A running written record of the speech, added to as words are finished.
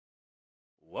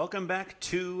Welcome back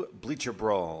to Bleacher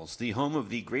Brawls, the home of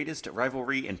the greatest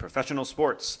rivalry in professional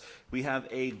sports. We have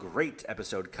a great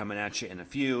episode coming at you in a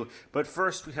few, but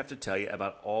first we have to tell you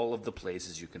about all of the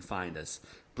places you can find us.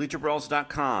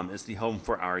 BleacherBrawls.com is the home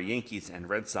for our Yankees and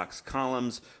Red Sox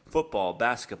columns, football,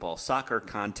 basketball, soccer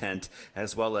content,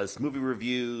 as well as movie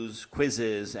reviews,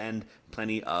 quizzes, and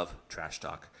plenty of trash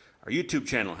talk. Our YouTube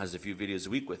channel has a few videos a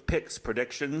week with picks,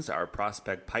 predictions, our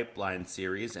prospect pipeline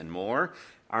series, and more.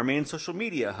 Our main social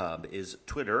media hub is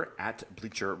Twitter at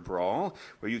Bleacher Brawl,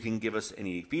 where you can give us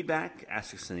any feedback,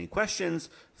 ask us any questions,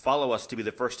 follow us to be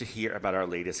the first to hear about our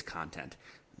latest content.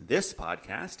 This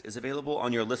podcast is available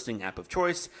on your listening app of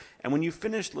choice, and when you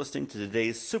finish listening to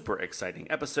today's super exciting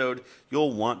episode,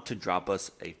 you'll want to drop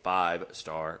us a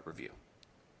 5-star review.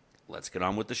 Let's get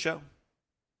on with the show.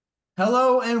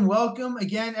 Hello and welcome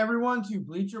again, everyone, to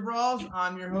Bleacher Brawls.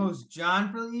 I'm your host,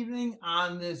 John, for the evening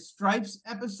on this Stripes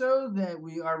episode that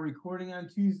we are recording on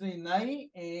Tuesday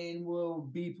night and will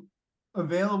be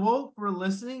available for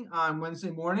listening on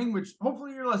Wednesday morning, which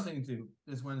hopefully you're listening to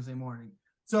this Wednesday morning.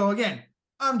 So again,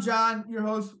 I'm John, your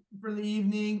host for the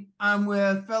evening. I'm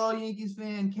with fellow Yankees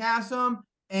fan Kassem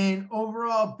and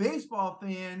overall baseball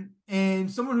fan and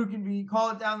someone who can call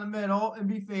it down the middle and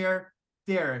be fair,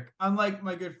 Derrik, unlike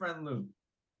my good friend Luke,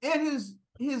 and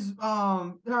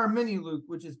our mini Luke,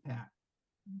 which is Pat.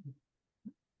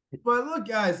 But look,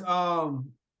 guys,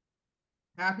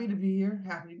 happy to be here.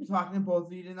 Happy to be talking to both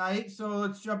of you tonight. So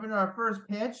let's jump into our first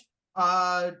pitch.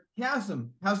 Kassem,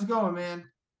 how's it going, man?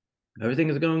 Everything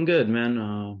is going good,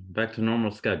 man. Back to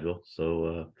normal schedule.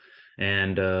 So,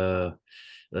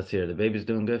 let's hear. The baby's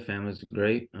doing good. Family's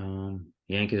great.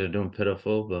 Yankees are doing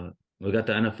pitiful, but we got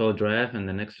the NFL draft, and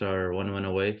the Knicks are 1 win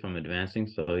away from advancing.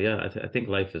 So, yeah, I think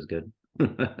life is good.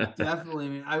 Definitely. I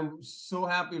mean, I'm so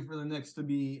happy for the Knicks to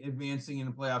be advancing in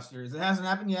the playoff series. It hasn't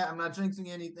happened yet. I'm not jinxing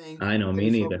anything. I know,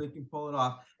 me neither. Hope they can pull it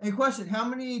off. And question, how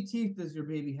many teeth does your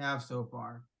baby have so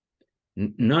far?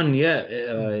 None yet.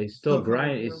 He's still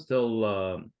grinding. He's still,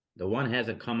 the one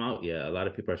hasn't come out yet. A lot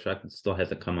of people are shocked it still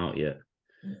hasn't come out yet.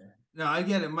 Yeah. No, I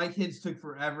get it. My kids took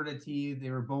forever to teeth. They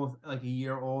were both like a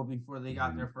year old before they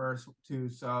got their first two.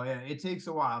 So yeah, it takes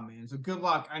a while, man. So good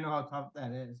luck. I know how tough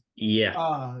that is.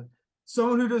 Yeah.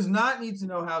 Someone who does not need to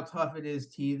know how tough it is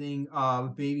teething,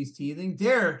 with babies teething.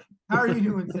 Derrik, how are you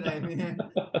doing today, man?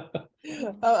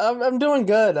 I'm doing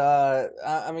good.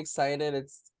 I'm excited.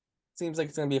 It seems like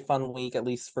it's gonna be a fun week, at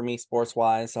least for me, sports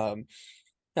wise.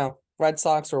 Red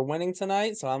Sox are winning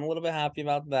tonight, so I'm a little bit happy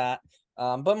about that.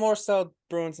 But more so,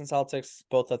 Bruins and Celtics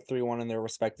both at 3-1 in their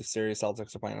respective series.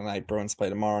 Celtics are playing tonight. Bruins play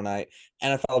tomorrow night.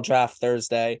 NFL draft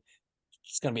Thursday.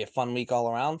 It's going to be a fun week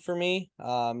all around for me.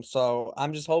 So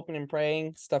I'm just hoping and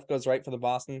praying stuff goes right for the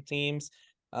Boston teams.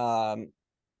 And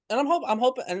I'm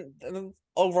hoping, and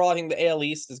overall, I think the AL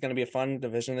East is going to be a fun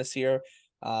division this year.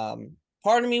 Part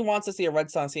of me wants to see a Red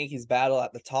Sox Yankees battle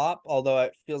at the top, although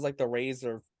it feels like the Rays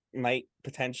might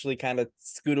potentially kind of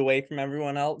scoot away from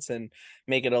everyone else and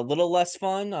make it a little less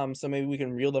fun. So maybe we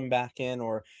can reel them back in,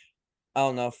 or I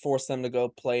don't know, force them to go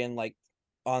play in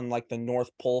on the North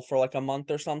Pole for a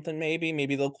month or something.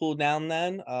 Maybe they'll cool down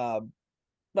then.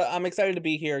 But I'm excited to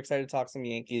be here, excited to talk some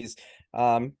Yankees.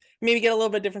 Maybe get a little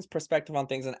bit different perspective on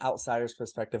things, an outsider's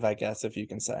perspective, I guess, if you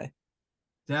can say.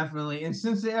 Definitely. And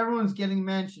since everyone's getting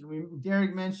mentioned,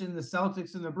 Derrik mentioned the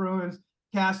Celtics and the Bruins.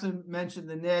 Kassem mentioned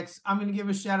the Knicks. I'm going to give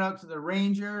a shout out to the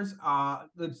Rangers.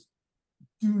 Let's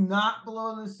do not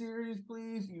blow the series,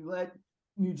 please. You let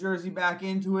New Jersey back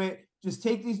into it. Just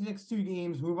take these next 2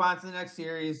 games, move on to the next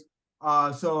series.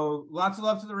 So lots of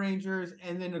love to the Rangers.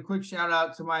 And then a quick shout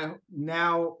out to my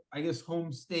now, I guess,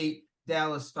 home state,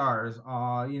 Dallas Stars.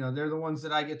 They're the ones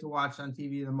that I get to watch on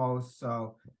TV the most.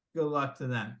 So good luck to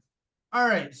them. All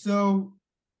right. So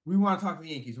we want to talk to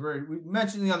the Yankees. We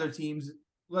mentioned the other teams.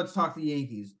 Let's talk the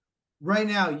Yankees. Right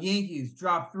now, Yankees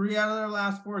dropped 3 out of their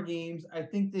last 4 games. I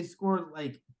think they scored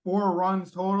 4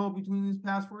 runs total between these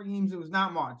past 4 games. It was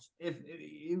not much.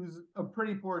 It was a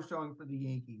pretty poor showing for the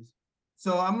Yankees.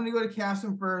 So I'm going to go to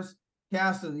Kassem first.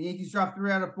 Kassem, the Yankees dropped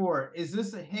 3 out of 4. Is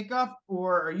this a hiccup,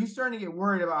 or are you starting to get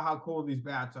worried about how cold these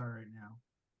bats are right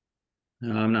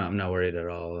now? No, I'm not worried at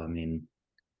all. I mean,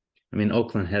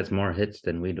 Oakland has more hits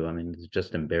than we do. I mean, it's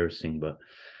just embarrassing, but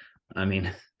I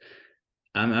mean,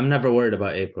 I'm never worried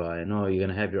about April. I know you're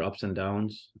gonna have your ups and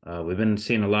downs. We've been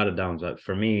seeing a lot of downs.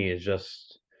 For me, it's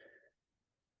just,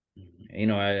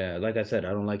 I like I said,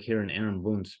 I don't like hearing Aaron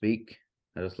Boone speak.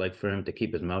 I just like for him to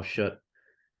keep his mouth shut.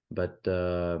 But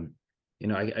I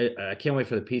can't wait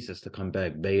for the pieces to come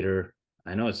back. Bader.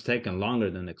 I know it's taken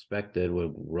longer than expected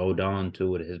with Rodon too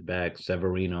with his back.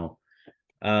 Severino.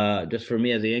 Just for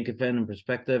me as a Yankee fan in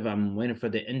perspective, I'm waiting for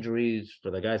the injuries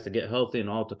for the guys to get healthy and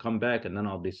all to come back, and then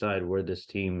I'll decide where this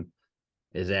team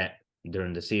is at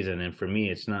during the season. And for me,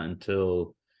 it's not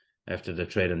until after the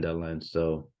trading deadline.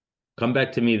 So come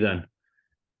back to me then.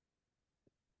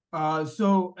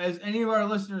 So as any of our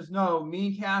listeners know, me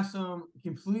and Kassem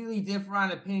completely differ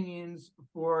on opinions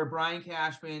for Brian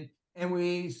Cashman, and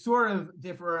we sort of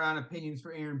differ on opinions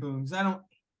for Aaron Boone. Because I don't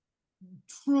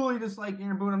truly dislike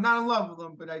Aaron Boone. I'm not in love with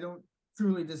him, but I don't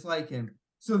truly dislike him.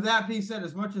 So that being said,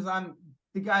 as much as I'm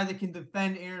the guy that can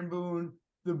defend Aaron Boone,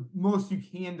 the most you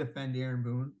can defend Aaron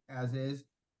Boone as is.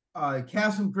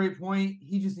 Kassem, great point.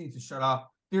 He just needs to shut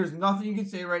up. There's nothing you can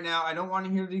say right now. I don't want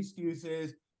to hear the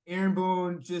excuses. Aaron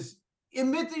Boone, just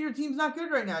admit that your team's not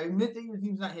good right now. Admit that your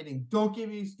team's not hitting. Don't give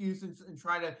me excuses and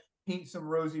try to paint some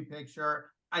rosy picture.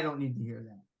 I don't need to hear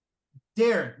that.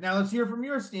 Derrik, now let's hear from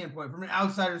your standpoint, from an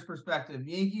outsider's perspective.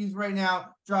 Yankees right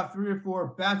now drop 3 or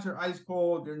 4. Bats are ice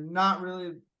cold. They're not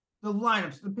really the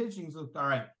lineups. The pitching's looked all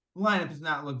right. The lineup does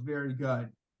not look very good.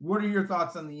 What are your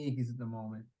thoughts on the Yankees at the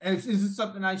moment? And is this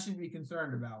something I should be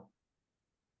concerned about?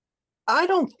 I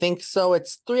don't think so.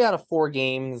 It's 3 out of 4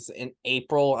 games in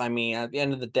April. I mean, at the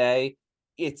end of the day,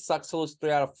 it sucks to lose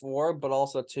 3 out of 4, but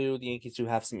also too, the Yankees do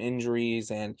have some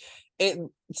injuries, and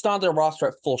it's not their roster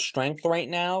at full strength right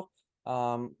now.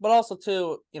 But also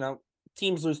too,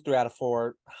 teams lose 3 out of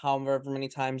 4, however many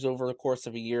times over the course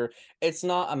of a year. It's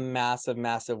not a massive,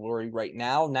 massive worry right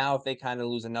now. Now, if they kind of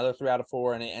lose another 3 out of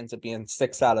 4 and it ends up being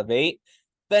 6 out of 8,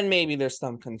 then maybe there's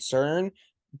some concern.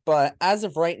 But as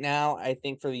of right now, I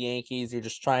think for the Yankees, you're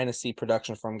just trying to see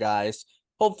production from guys.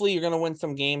 Hopefully, you're going to win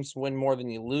some games, win more than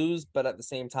you lose. But at the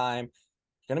same time,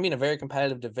 you're going to be in a very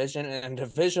competitive division, and a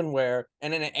division where,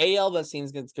 and in an AL that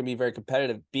seems it's going to be very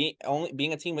competitive. Being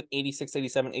a team with 86,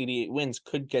 87, 88 wins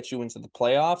could get you into the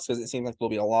playoffs, because it seems like there'll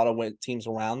be a lot of teams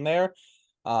around there.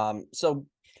 So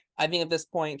I think at this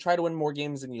point, try to win more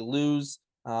games than you lose.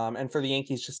 And for the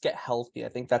Yankees, just get healthy. I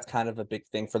think that's kind of a big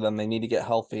thing for them. They need to get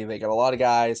healthy. They got a lot of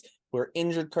guys who are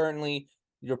injured currently.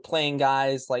 You're playing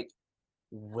guys like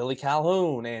Willie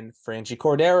Calhoun and Franchi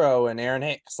Cordero and Aaron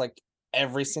Hicks like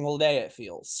every single day, it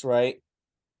feels, right?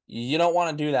 You don't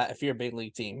want to do that if you're a big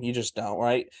league team. You just don't,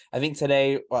 right? I think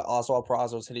today Oswald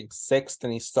Peraza was hitting 6th,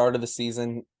 and he started the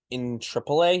season in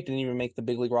AAA. Didn't even make the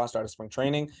big league roster out of spring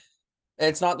training.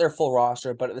 It's not their full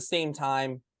roster, but at the same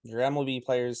time, your MLB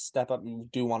players step up. You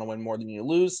do want to win more than you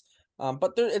lose.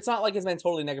 But it's not like it's been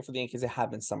totally negative for the Yankees. There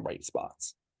have been some bright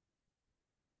spots.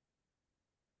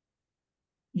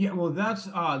 Yeah, well,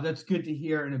 that's good to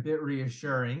hear and a bit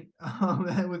reassuring,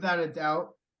 without a doubt.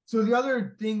 So the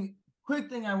other quick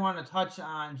thing I want to touch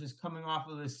on, just coming off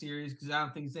of this series, because I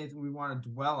don't think it's anything we want to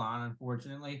dwell on,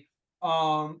 unfortunately.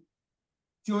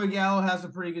 Joey Gallo has a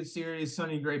pretty good series.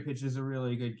 Sonny Gray pitches a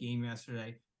really good game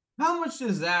yesterday. How much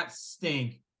does that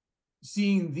stink,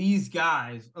 seeing these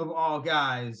guys, of all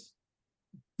guys,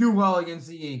 do well against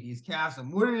the Yankees?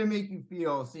 Kassem, what did it make you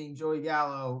feel seeing Joey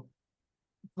Gallo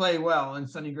play well and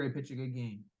Sonny Gray pitch a good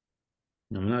game?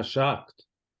 I'm not shocked.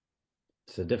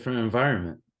 It's a different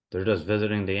environment. They're just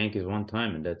visiting the Yankees one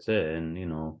time and that's it. And,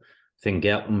 I think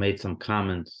Gallo made some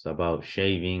comments about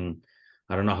shaving.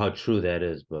 I don't know how true that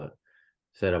is, but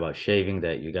said about shaving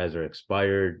that you guys are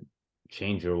expired,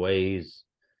 change your ways.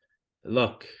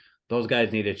 Look, those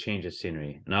guys need to change the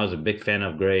scenery. And I was a big fan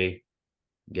of Gray,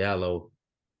 Gallo,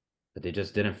 but they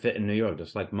just didn't fit in New York,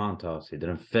 just like Montas. He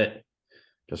didn't fit,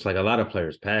 just like a lot of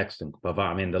players, Paxton,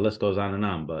 Pavard. I mean, the list goes on and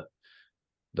on, but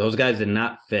those guys did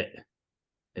not fit.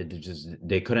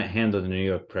 They couldn't handle the New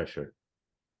York pressure.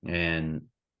 And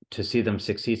to see them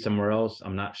succeed somewhere else,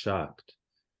 I'm not shocked.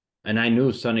 And I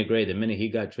knew Sonny Gray, the minute he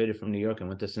got traded from New York and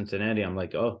went to Cincinnati, I'm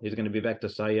like, oh, he's going to be back to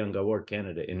Cy Young Award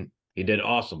candidate. And he did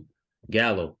awesome.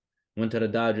 Gallo went to the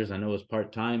Dodgers. I know it was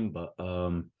part-time, but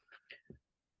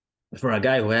for a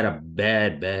guy who had a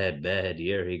bad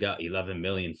year, he got $11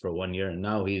 million for 1 year, and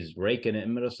now he's raking it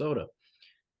in Minnesota.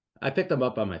 I picked him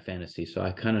up on my fantasy, so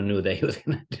I kind of knew that he was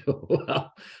going to do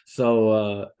well.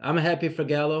 So I'm happy for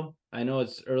Gallo. I know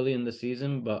it's early in the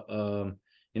season, but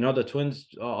the Twins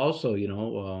also,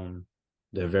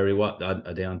 they're very what?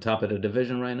 Are they on top of the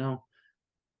division right now?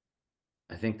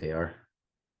 I think they are.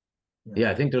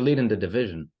 Yeah, I think they're leading the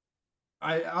division.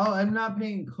 I'm not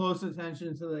paying close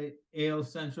attention to the AL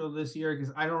Central this year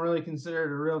because I don't really consider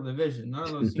it a real division. None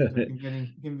of those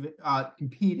teams are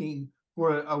competing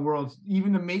for a world,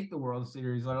 even to make the World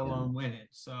Series, let alone win it.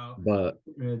 So, but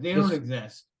they don't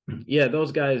exist. Yeah,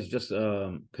 those guys just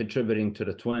contributing to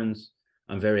the Twins.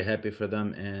 I'm very happy for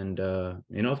them, and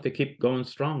if they keep going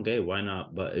strong, hey, why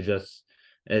not? But it just,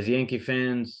 as Yankee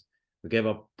fans, We gave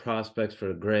up prospects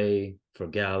for Gray, for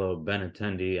Gallo,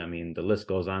 Benintendi. I mean, the list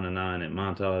goes on at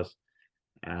Montas,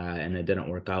 and it didn't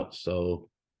work out. So,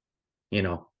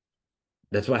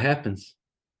 that's what happens.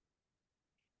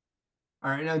 All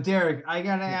right, now Derrik, I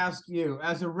gotta ask you,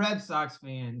 as a Red Sox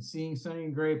fan, seeing Sonny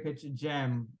Gray pitch a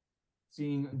gem,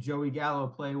 seeing Joey Gallo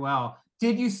play well,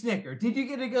 did you snicker? Did you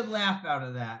get a good laugh out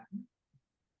of that?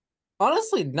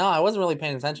 Honestly, no, I wasn't really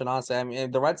paying attention. Honestly, I mean,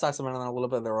 the Red Sox have been on a little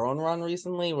bit of their own run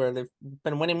recently, where they've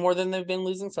been winning more than they've been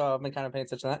losing. So I've been kind of paying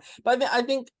attention to that. But I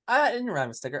think I didn't have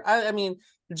a sticker. I mean,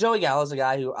 Joey Gallo's a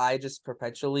guy who I just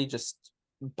perpetually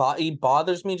he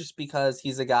bothers me just because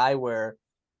he's a guy where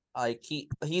like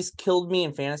he's killed me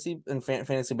in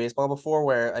fantasy baseball before,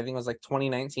 where I think it was like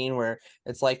 2019, where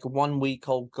it's like 1 week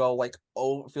he'll go like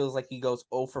feels like he goes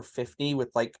 0 for 50 with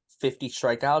like 50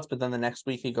 strikeouts, but then the next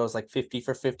week he goes like 50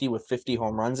 for 50 with 50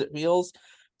 home runs, it feels.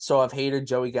 So I've hated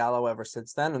Joey Gallo ever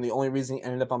since then, and the only reason he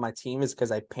ended up on my team is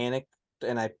because I panicked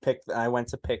and I went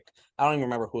to pick, I don't even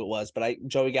remember who it was, but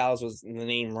Joey Gallo's was the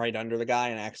name right under the guy,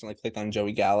 and I accidentally clicked on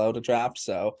Joey Gallo to draft.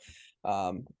 So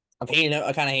I've hated him.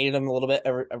 I kind of hated him a little bit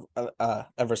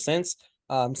ever since.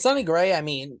 Sonny Gray, I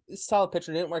mean, solid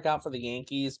pitcher. Didn't work out for the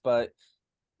Yankees, but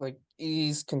like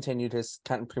he's continued his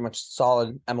kind of pretty much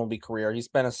solid MLB career. He's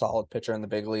been a solid pitcher in the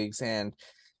big leagues, and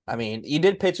I mean, he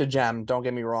did pitch a gem. Don't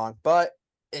get me wrong, but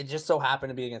it just so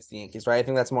happened to be against the Yankees, right? I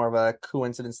think that's more of a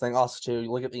coincidence thing. Also, too,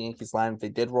 you look at the Yankees line; if they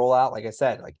did roll out, like I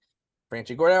said, like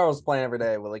Franchi Cordero's playing every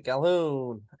day, Willie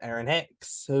Calhoun, Aaron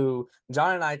Hicks, who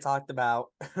John and I talked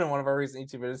about in one of our recent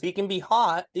YouTube videos. He can be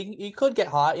hot. He could get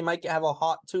hot. He might have a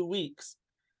hot 2 weeks,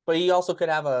 but he also could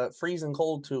have a freezing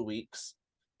cold 2 weeks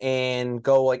and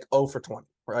go like 0 for 20,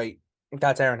 right?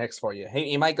 That's Aaron Hicks for you.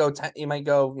 He might go 10, he might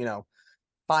go,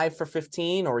 5 for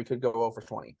 15, or he could go 0 for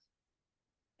 20.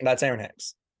 That's Aaron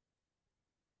Hicks.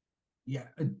 Yeah,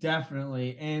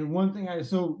 definitely. And one thing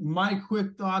so my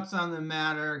quick thoughts on the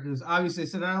matter, because obviously I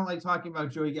said I don't like talking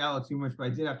about Joey Gallo too much, but I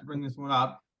did have to bring this one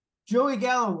up. Joey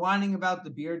Gallo whining about the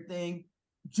beard thing.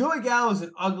 Joey Gallo is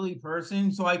an ugly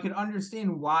person, so I could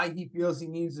understand why he feels he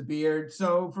needs a beard.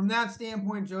 So from that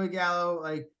standpoint, Joey Gallo,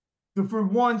 like for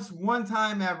one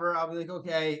time ever, I'll be like,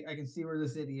 okay, I can see where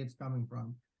this idiot's coming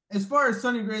from. As far as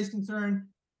Sonny Gray is concerned,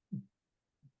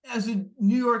 as a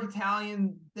New York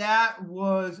Italian, that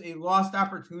was a lost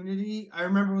opportunity. I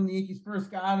remember when the Yankees first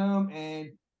got him,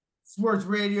 and sports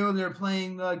radio, they're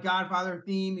playing the Godfather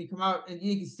theme. He come out at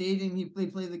Yankee Stadium, he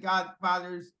play the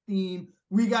Godfather's theme.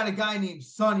 We got a guy named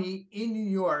Sonny in New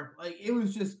York. Like, it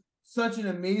was just such an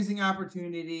amazing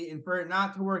opportunity, and for it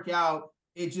not to work out,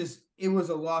 it was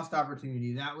a lost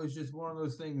opportunity. That was just one of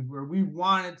those things where we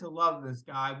wanted to love this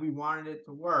guy. We wanted it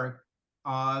to work. It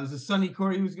was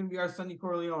he was going to be our Sonny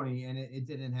Corleone, and it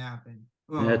didn't happen.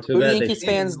 Yeah, too Who do bad Yankees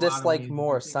fans dislike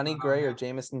more, Sonny Gray or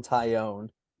Jamison Tyone?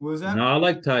 What was that? No, I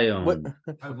like Tyone.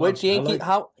 Which Yankee?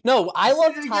 No, I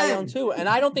love Tyone too, and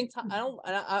I don't think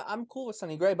I'm cool with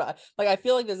Sonny Gray, but I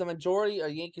feel like there's a majority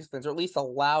of Yankees fans, or at least a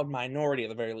loud minority at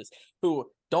the very least, who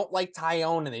don't like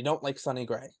Tyone and they don't like Sonny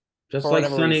Gray. Just like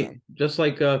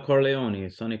Corleone,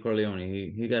 Sonny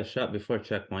Corleone. He got shot before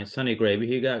checkpoint. Sonny Gray,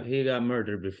 he got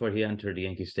murdered before he entered the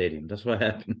Yankee Stadium. That's what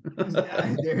happened.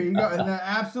 There you go.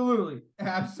 Absolutely.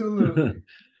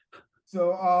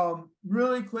 So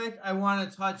really quick, I want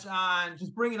to touch on,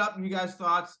 just bring it up and you guys'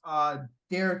 thoughts.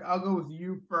 Derrik, I'll go with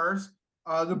you first.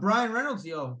 The Brian Reynolds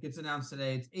deal gets announced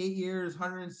today. It's 8 years,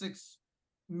 106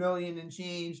 million and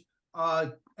change.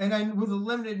 And then with a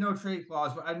limited no trade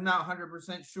clause, but I'm not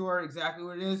 100% sure exactly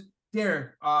what it is.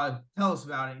 Derrik, tell us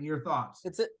about it and your thoughts.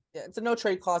 It's a no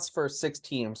trade clause for 6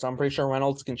 teams. So I'm pretty sure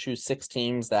Reynolds can choose 6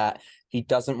 teams that he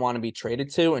doesn't want to be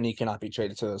traded to, and he cannot be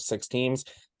traded to those 6 teams.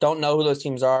 Don't know who those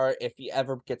teams are. If he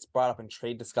ever gets brought up in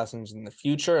trade discussions in the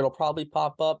future, it'll probably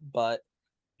pop up, but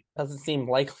doesn't seem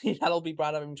likely that'll be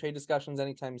brought up in trade discussions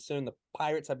anytime soon. The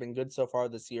Pirates have been good so far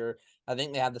this year. I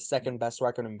think they have the 2nd best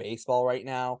record in baseball right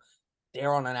now.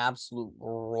 They're on an absolute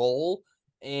roll,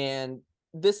 and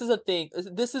this is a thing.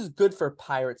 This is good for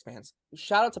Pirates fans.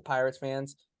 Shout out to Pirates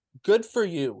fans. Good for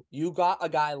you. You got a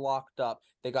guy locked up.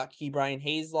 They got Ke'Bryan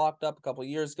Hayes locked up a couple of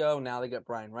years ago. Now they got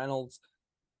Brian Reynolds.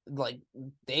 Like,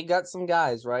 they got some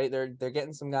guys, right? They're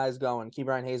getting some guys going.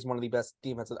 Ke'Bryan Hayes is one of the best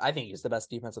defensive. I think he's the best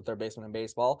defensive third baseman in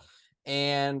baseball.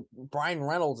 And Brian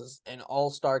Reynolds is an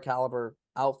all-star caliber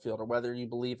outfielder, whether you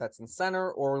believe that's in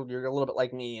center or you're a little bit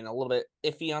like me and a little bit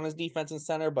iffy on his defense in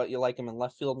center, but you like him in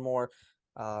left field more.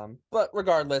 But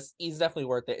regardless, he's definitely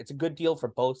worth it. It's a good deal for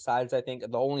both sides, I think.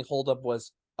 The only holdup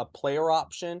was a player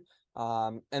option.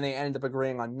 And they ended up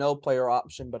agreeing on no player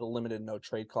option, but a limited no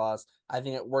trade clause. I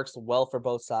think it works well for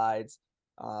both sides.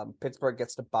 Pittsburgh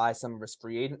gets to buy some of his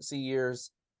free agency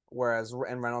years. whereas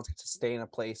Reynolds gets to stay in a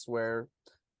place where,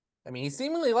 I mean, he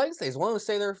seemingly likes it. He's willing to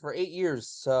stay there for 8 years,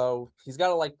 so he's got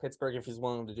to like Pittsburgh if he's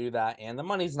willing to do that, and the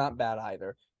money's not bad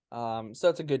either. So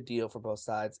it's a good deal for both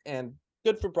sides, and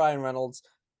good for Brian Reynolds,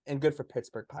 and good for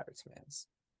Pittsburgh Pirates fans.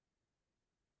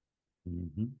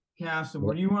 Kassem,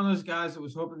 were you one of those guys that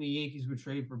was hoping the Yankees would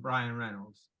trade for Brian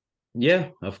Reynolds? Yeah,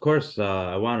 of course.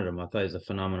 I wanted him. I thought he's a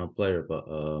phenomenal player,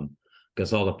 but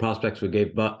guess all the prospects we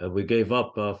gave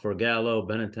up for Gallo,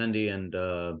 Benintendi, and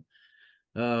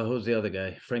who's the other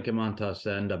guy? Frankie Montas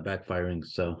end up backfiring.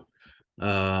 So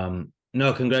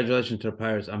no, congratulations to the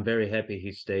Pirates. I'm very happy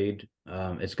he stayed.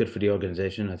 It's good for the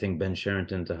organization. I think Ben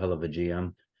Sherrington's a hell of a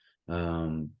GM.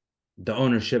 The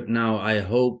ownership now, I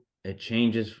hope it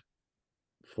changes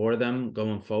for them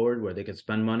going forward where they can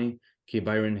spend money. Keep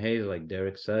Byron Hayes, like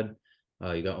Derrik said.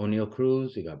 You got O'Neal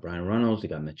Cruz, you got Brian Reynolds, you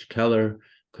got Mitch Keller,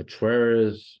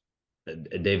 Contreras,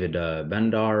 David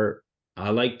Bendar.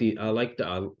 I like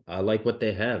what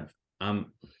they have.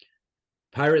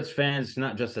 Pirates fans,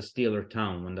 not just a Steeler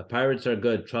town. When the Pirates are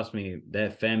good, trust me,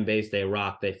 that fan base, they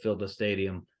rock, they fill the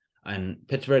stadium. And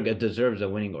Pittsburgh, it deserves a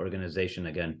winning organization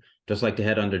again, just like they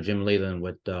had under Jim Leland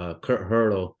with Kurt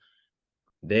Hurdle.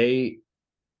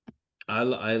 I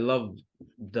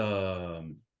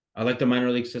like the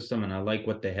minor league system, and I like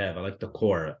what they have. I like the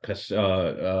core.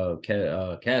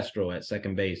 Castro at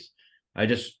second base. I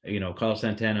just, Carlos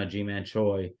Santana, G-Man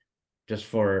Choi, just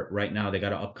for right now, they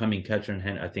got an upcoming catcher,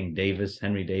 and I think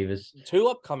Henry Davis. 2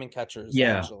 upcoming catchers,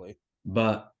 actually.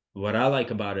 But what I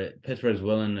like about it, Pittsburgh's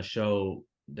willing to show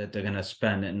that they're going to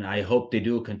spend, and I hope they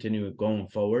do continue going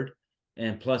forward.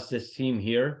 And plus, this team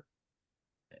here,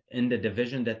 in the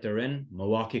division that they're in,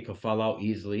 Milwaukee could fall out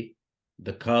easily.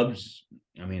 The Cubs,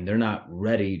 I mean, they're not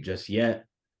ready just yet.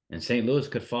 And St. Louis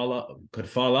could fall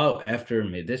out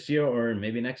after this year or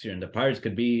maybe next year. And the Pirates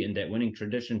could be in that winning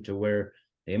tradition to where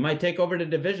they might take over the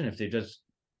division if they just,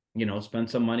 spend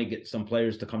some money, get some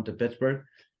players to come to Pittsburgh.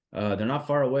 They're not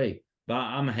far away. But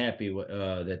I'm happy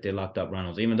that they locked up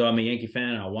Reynolds. Even though I'm a Yankee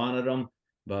fan, I wanted him.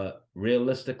 But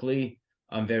realistically,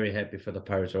 I'm very happy for the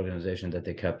Pirates organization that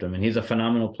they kept him. And he's a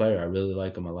phenomenal player. I really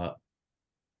like him a lot.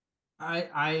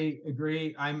 I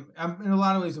agree. I'm in a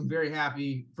lot of ways, I'm very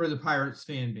happy for the Pirates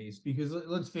fan base because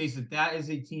let's face it, that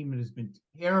is a team that has been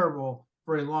terrible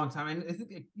for a long time. And I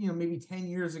think, maybe 10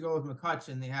 years ago with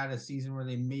McCutchen, they had a season where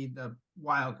they made the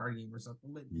wild card game or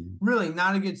something, but really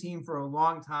not a good team for a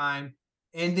long time.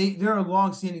 And they're a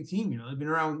long-standing team. They've been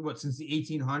around since the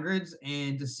 1800s,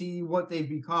 and to see what they've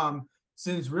become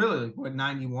since really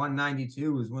 91,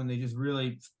 92 is when they just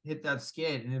really hit that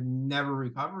skid and have never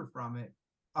recovered from it.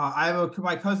 I have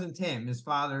my cousin Tim. His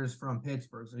father's from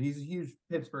Pittsburgh, so he's a huge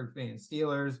Pittsburgh fan.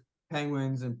 Steelers,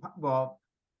 Penguins, and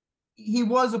he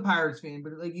was a Pirates fan,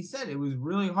 but like he said, it was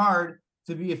really hard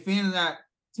to be a fan of that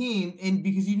team, and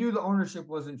because you knew the ownership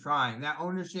wasn't trying. That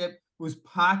ownership was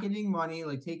pocketing money,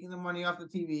 like taking the money off the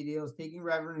TV deals, taking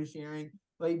revenue sharing,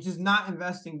 like just not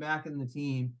investing back in the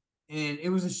team. And it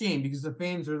was a shame because the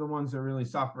fans are the ones that really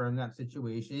suffer in that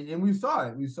situation. And we saw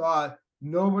it. We saw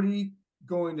nobody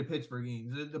going to Pittsburgh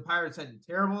games. The Pirates had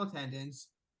terrible attendance.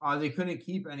 They couldn't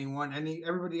keep anyone, and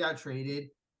everybody got traded,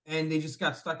 and they just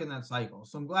got stuck in that cycle.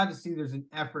 So I'm glad to see there's an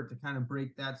effort to kind of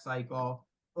break that cycle.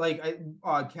 Like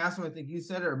Kassem, I think you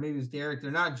said it, or maybe it's Derrik. They're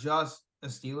not just a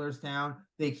Steelers town.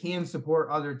 They can support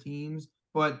other teams,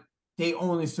 but they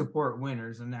only support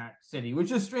winners in that city,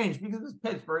 which is strange because it's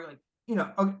Pittsburgh.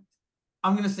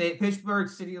 I'm going to say it, Pittsburgh,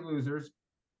 city of losers.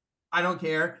 I don't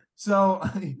care. So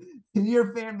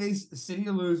your fan base, city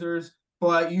of losers,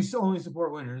 but you only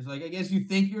support winners. Like, I guess you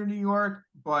think you're New York,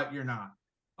 but you're not.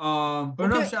 But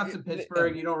no shots at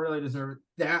Pittsburgh. You don't really deserve it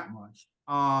that much.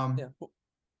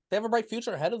 They have a bright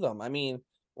future ahead of them. I mean,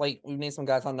 like, we've named some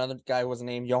guys. Another guy was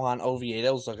named Johan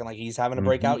Oviedo's looking like he's having a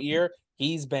breakout year.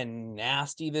 He's been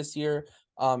nasty this year.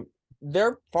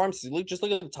 Their farm system, just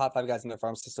look at the top 5 guys in their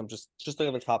farm system. Just look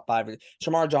at the top 5.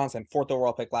 Shamar Johnson, 4th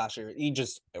overall pick last year. He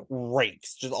just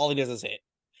rakes. Just all he does is hit.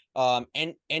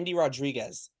 And Andy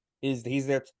Rodriguez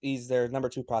he's their number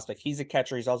 2 prospect. He's a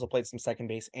catcher. He's also played some second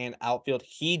base and outfield.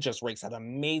 He just rakes. Had an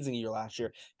amazing year last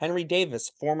year. Henry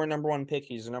Davis, former number 1 pick.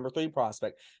 He's a number 3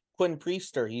 prospect. Quentin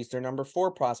Priester, he's their number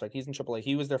 4 prospect. He's in AAA.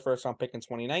 He was their first round pick in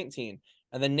 2019.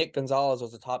 And then Nick Gonzalez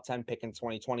was a top 10 pick in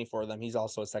 2020 for them. He's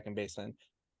also a second baseman,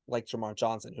 like Jamar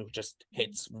Johnson, who just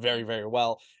hits very, very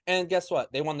well. And guess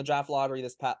what? They won the draft lottery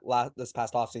this past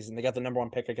offseason. They got the number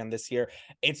 1 pick again this year.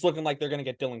 It's looking like they're going to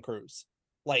get Dylan Cruz.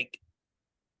 Like,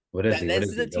 this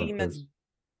is a team that's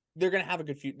they're going to have a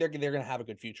good future. They're going to have a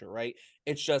good future, right?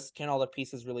 It's just, can all the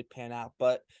pieces really pan out?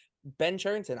 But Ben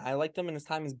Cherington, I liked him in his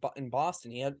time in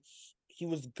Boston. he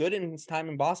was good in his time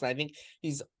in Boston. I think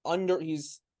he kind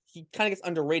of gets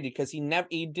underrated because he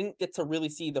didn't get to really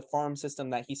see the farm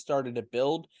system that he started to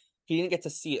build. He didn't get to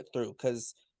see it through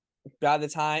because by the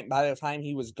time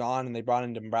he was gone and they brought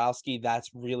in Dombrowski, that's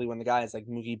really when the guys like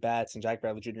Mookie Betts and Jack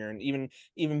Bradley Jr. and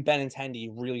even Benintendi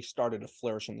really started to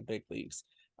flourish in the big leagues.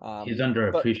 He's But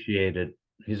underappreciated.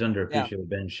 He's yeah, underappreciated,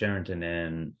 Ben Sherrington,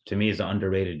 and to me, he's an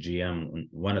underrated GM.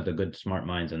 One of the good, smart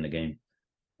minds in the game.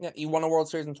 yeah, he won a World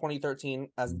Series in 2013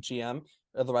 as the GM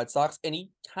of the Red Sox, and he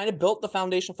kind of built the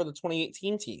foundation for the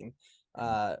 2018 team.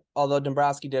 Although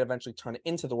Dombrowski did eventually turn it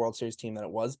into the World Series team that it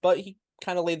was, but he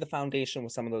kind of laid the foundation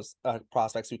with some of those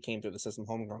prospects who came through the system,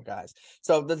 homegrown guys.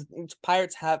 So the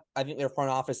Pirates have, I think their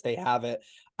front office, they have it.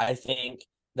 I think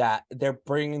that they're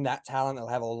bringing that talent. They'll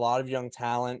have a lot of young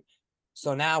talent.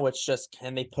 So now it's just,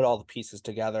 can they put all the pieces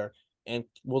together? And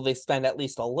will they spend at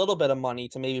least a little bit of money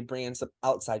to maybe bring in some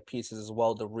outside pieces as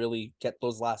well to really get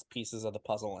those last pieces of the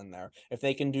puzzle in there? If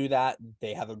they can do that,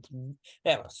 they have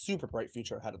a super bright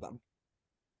future ahead of them.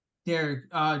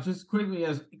 Derek, just quickly,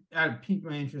 as I piqued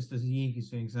my interest as a Yankees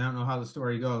fan, because I don't know how the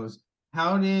story goes.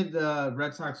 How did the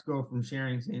Red Sox go from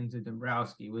Sherrington to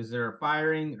Dombrowski? Was there a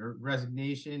firing or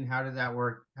resignation? How did that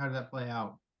work? How did that play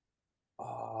out?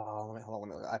 Hold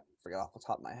on, I forget off the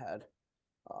top of my head.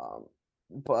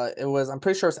 But I'm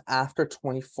pretty sure it's after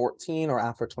 2014 or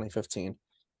after 2015.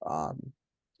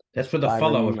 That's where the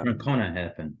fallout with Francona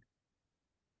happened.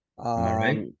 Am I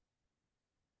right?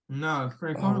 No,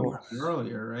 Francona was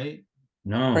earlier, right?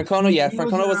 No.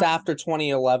 Francona was after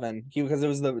 2011. Because it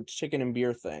was the chicken and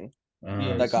beer thing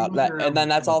that got that, and then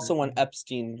that's also when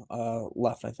Epstein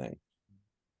left, I think.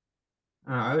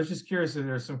 I was just curious if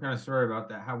there's some kind of story about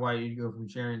that, why you'd go from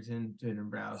Sherrington to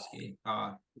Dombrowski.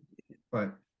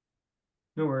 But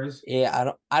no worries.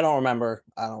 Yeah, I don't remember.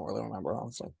 I don't really remember,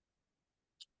 honestly.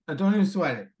 Don't even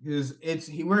sweat it,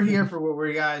 because we're here for what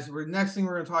we're guys. Next thing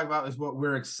we're going to talk about is what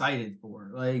we're excited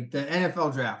for, like the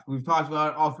NFL draft. We've talked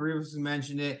about it. All three of us have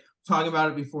mentioned it. Talking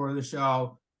about it before the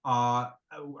show. I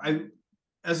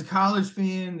as a college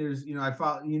fan, I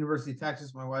follow University of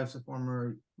Texas. My wife's a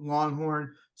former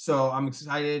Longhorn, so I'm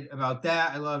excited about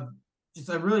that.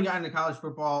 I've really gotten into college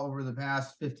football over the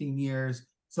past 15 years.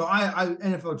 So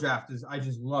NFL draft I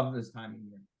just love this time of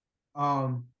year.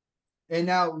 And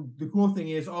now the cool thing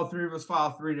is all three of us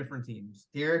follow three different teams.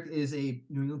 Derek is a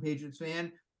New England Patriots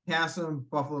fan, Kassem,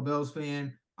 Buffalo Bills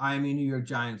fan. I am a New York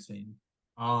Giants fan.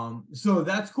 So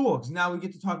that's cool because now we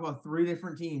get to talk about three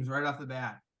different teams right off the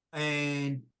bat.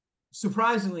 And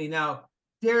surprisingly, now,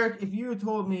 Derek, if you had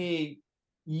told me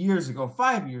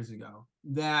 5 years ago,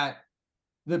 that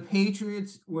the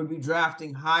Patriots would be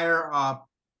drafting higher up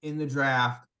in the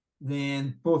draft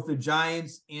than both the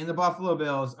Giants and the Buffalo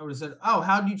Bills, I would have said, oh,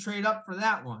 how do you trade up for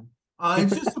that one?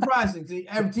 It's just surprising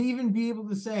to even be able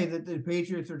to say that the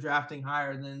Patriots are drafting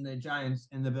higher than the Giants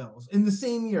and the Bills in the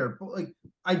same year. But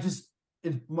it's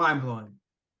mind-blowing.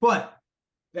 But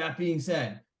that being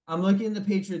said, I'm looking at the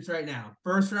Patriots right now.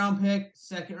 First round pick,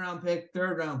 second round pick,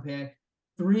 third round pick,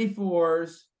 3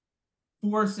 4s,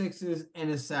 4 6s, and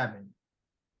a 7.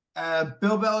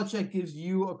 Bill Belichick gives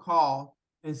you a call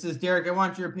and says, Derek, I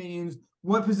want your opinions.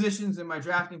 What positions am I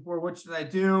drafting for? What should I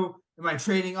do? Am I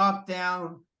trading up,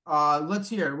 down? Let's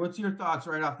hear it. What's your thoughts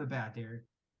right off the bat, Derek?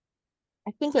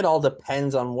 I think it all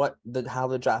depends on how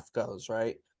the draft goes,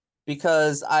 right?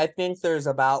 Because I think there's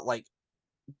about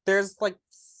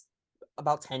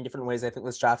 10 different ways I think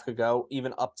this draft could go,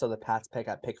 even up to the Pats pick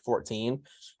at pick 14.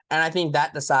 And I think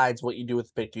that decides what you do with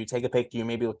the pick. Do you take a pick? Do you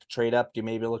maybe look to trade up? Do you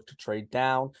maybe look to trade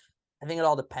down? I think it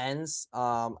all depends.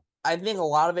 I think a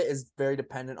lot of it is very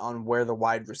dependent on where the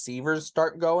wide receivers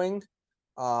start going.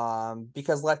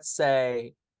 Because let's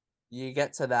say you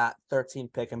get to that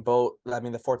 13th pick and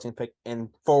the 14th pick, and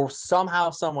for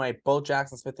somehow, some way, both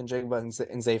Jackson Smith and Jigba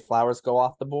and Zay Flowers go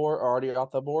off the board, or already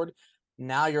off the board.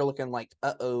 Now you're looking like,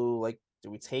 do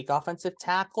we take offensive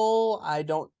tackle? I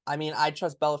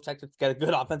trust Belichick to get a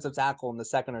good offensive tackle in the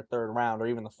second or third round, or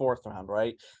even the fourth round,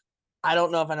 right? I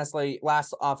don't know if necessarily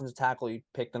last offensive tackle you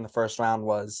picked in the first round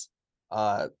was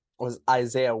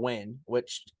Isaiah Wynn,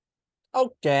 which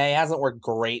hasn't worked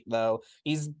great though.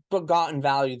 He's gotten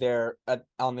value there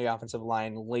on the offensive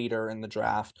line later in the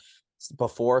draft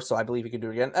before, so I believe he could do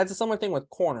it again. That's a similar thing with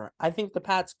corner. I think the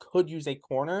Pats could use a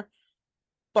corner,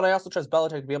 but I also trust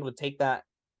Belichick to be able to take that,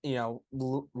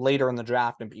 later in the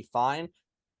draft and be fine.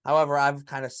 However, I've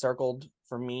kind of circled,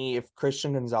 for me, if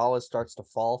Christian Gonzalez starts to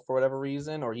fall for whatever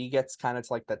reason, or he gets kind of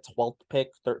to like that 12th pick,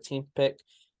 13th pick,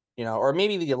 or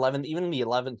maybe the 11th, even the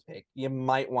 11th pick, you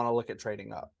might want to look at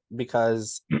trading up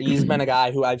because he's been a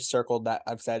guy who I've circled that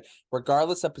I've said,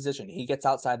 regardless of position, he gets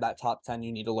outside that top 10,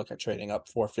 you need to look at trading up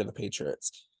for if you're the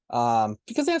Patriots.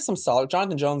 Because they have some solid.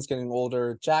 Jonathan Jones getting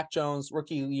older. Jack Jones,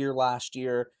 rookie year last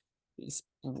year.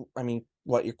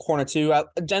 Your corner two. I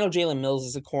know Jalen Mills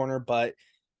is a corner, but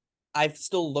I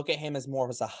still look at him as more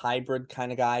of as a hybrid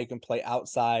kind of guy. He can play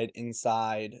outside,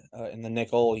 inside, in the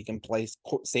nickel. He can play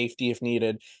safety if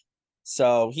needed.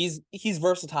 So he's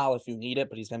versatile if you need it,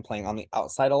 but he's been playing on the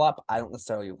outside a lot. But I don't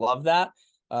necessarily love that.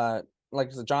 Like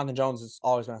I said, Jonathan Jones has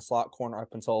always been a slot corner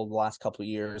up until the last couple of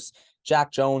years.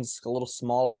 Jack Jones a little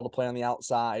small to play on the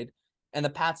outside, and the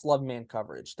Pats love man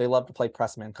coverage. They love to play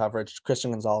press man coverage.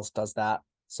 Christian Gonzalez does that.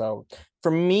 So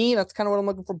for me, that's kind of what I'm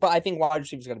looking for. But I think wide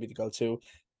receiver is going to be the go-to.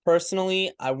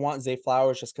 Personally, I want Zay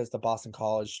Flowers just because the Boston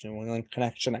College New England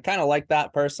connection. I kind of like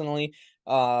that personally.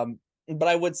 But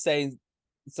I would say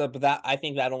but that I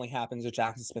think that only happens if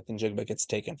Jackson Smith and Jigba gets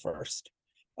taken first.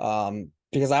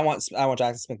 Because I want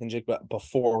Jackson Smith and Jigba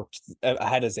before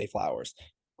ahead of Zay Flowers.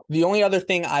 The only other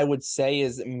thing I would say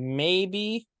is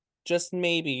maybe, just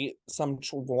maybe, some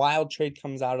wild trade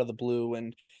comes out of the blue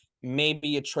and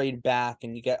maybe a trade back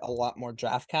and you get a lot more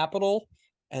draft capital.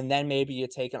 And then maybe you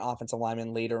take an offensive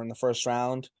lineman later in the first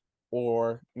round,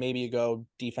 or maybe you go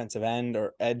defensive end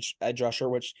or edge rusher,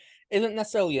 which isn't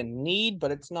necessarily a need,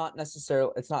 but it's not a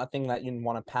thing that you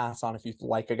want to pass on if you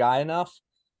like a guy enough.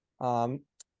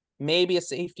 Maybe a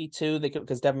safety too,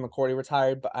 because Devin McCourty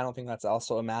retired, but I don't think that's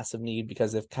also a massive need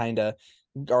because they've kind of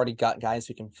already got guys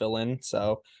who can fill in.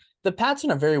 So the Pats are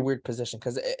in a very weird position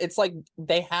because it's like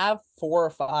they have 4 or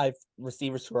 5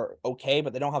 receivers who are okay,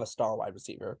 but they don't have a star wide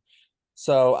receiver.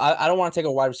 So I don't want to take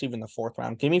a wide receiver in the 4th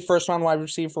round. Give me first round wide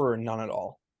receiver or none at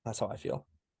all. That's how I feel.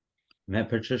 Matt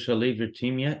Patricia leave your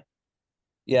team yet?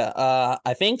 Yeah,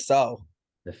 I think so.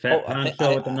 The fat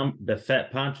poncho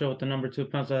with the number 2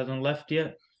 pencil hasn't left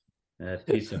yet. That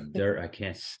piece of dirt. I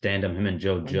can't stand him. Him and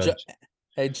Joe Judge.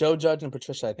 Joe Judge and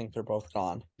Patricia, I think they're both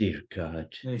gone. Dear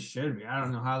God. They should be. I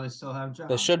don't know how they still have jobs.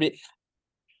 They should be.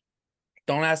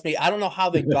 Don't ask me. I don't know how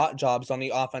they got jobs on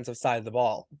the offensive side of the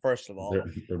ball, first of all.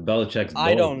 They're Belichick's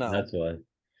I don't know. That's why.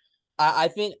 I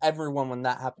think everyone, when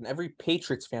that happened, every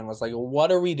Patriots fan was like,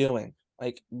 what are we doing?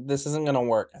 Like, this isn't going to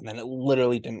work. And then it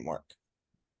literally didn't work.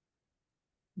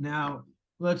 Now,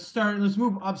 let's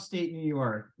move upstate New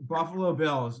York. Buffalo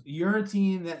Bills. You're a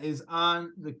team that is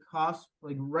on the cusp,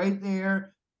 like right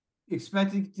there,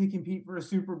 expected to compete for a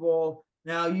Super Bowl.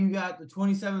 Now, you got the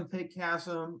 27th pick,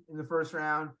 Kassem, in the first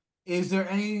round. Is there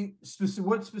any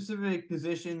what specific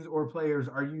positions or players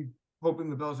are you hoping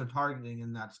the Bills are targeting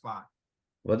in that spot?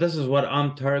 Well, this is what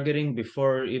I'm targeting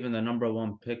before even the number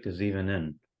 1 pick is even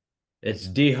in. It's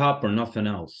D-Hop or nothing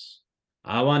else.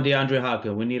 I want DeAndre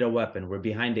Hopkins. We need a weapon. We're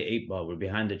behind the 8 ball. We're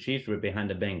behind the Chiefs. We're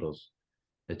behind the Bengals.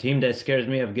 The team that scares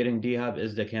me of getting D-Hop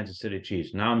is the Kansas City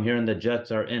Chiefs. Now I'm hearing the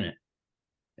Jets are in it.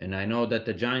 And I know that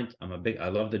the Giants, I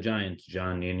love the Giants,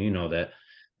 John, and you know that.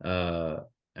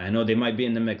 I know they might be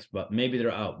in the mix, but maybe they're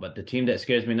out. But the team that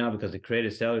scares me now because they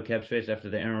created salary cap space after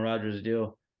the Aaron Rodgers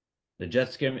deal, the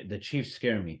Jets scare me. The Chiefs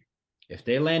scare me. If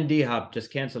they land D-Hop,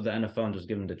 just cancel the NFL and just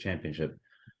give them the championship.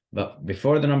 But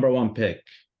before the number 1 pick,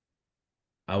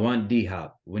 I want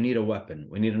D-Hop. We need a weapon.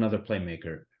 We need another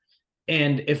playmaker.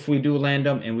 And if we do land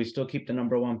them and we still keep the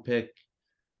number 1 pick,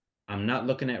 I'm not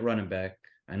looking at running back.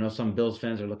 I know some Bills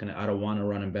fans are looking at, I don't want a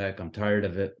running back. I'm tired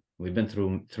of it. We've been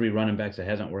through 3 running backs. It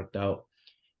hasn't worked out.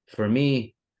 For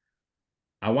me,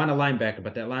 I want a linebacker,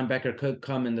 but that linebacker could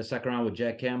come in the 2nd round with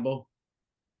Jack Campbell,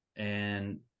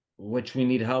 and which we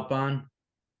need help on.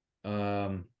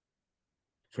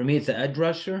 For me, it's an edge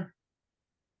rusher,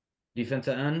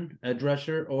 defensive end, edge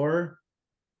rusher, or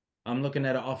I'm looking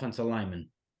at an offensive lineman.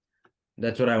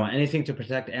 That's what I want. Anything to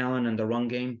protect Allen in the run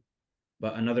game,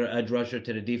 but another edge rusher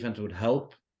to the defense would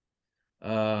help.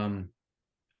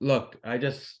 Look,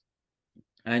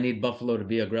 I need Buffalo to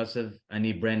be aggressive. I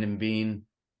need Brandon Beane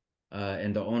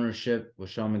and the ownership with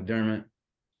Sean McDermott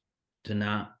to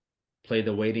not play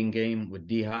the waiting game with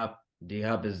D-Hop.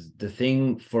 D-Hop is the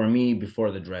thing for me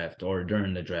before the draft or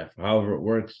during the draft. However it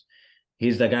works,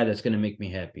 he's the guy that's going to make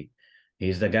me happy.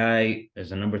 He's the guy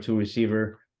as a number 2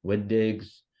 receiver with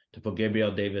Diggs to put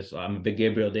Gabriel Davis. I'm a big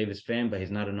Gabriel Davis fan, but he's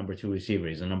not a number 2 receiver.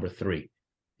 He's a number 3.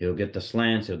 He'll get the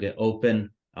slants. He'll get open.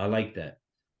 I like that.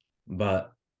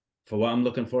 But for what I'm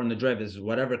looking for in the draft is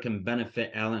whatever can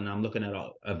benefit Allen. I'm looking at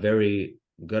a very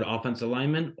good offensive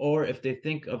lineman, or if they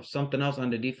think of something else on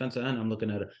the defensive end, I'm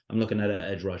looking at an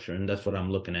edge rusher, and that's what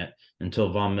I'm looking at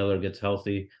until Von Miller gets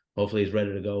healthy. Hopefully he's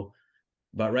ready to go.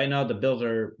 But right now the Bills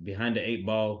are behind the 8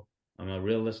 ball. I'm a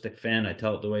realistic fan. I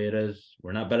tell it the way it is.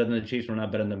 We're not better than the Chiefs. We're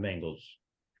not better than the Bengals.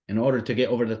 In order to get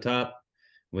over the top,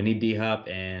 we need D-Hop.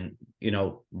 And,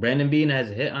 Brandon Bean has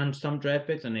hit on some draft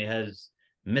picks and he has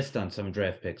missed on some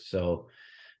draft picks. So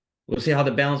we'll see how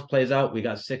the balance plays out. We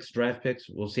got 6 draft picks.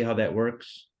 We'll see how that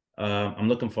works. I'm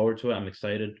looking forward to it. I'm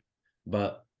excited.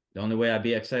 But the only way I'd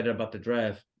be excited about the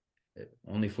draft,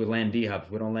 only if we land D-Hop.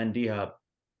 If we don't land D-Hop,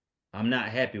 I'm not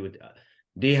happy with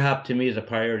D-Hop. To me is a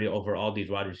priority over all these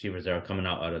wide receivers that are coming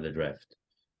out of the draft.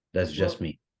 That's just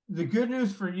me. The good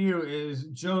news for you is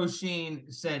Joe Sheen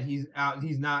said he's out.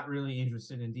 He's not really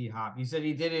interested in D-Hop. He said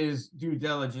he did his due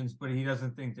diligence, but he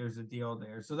doesn't think there's a deal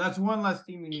there. So that's one less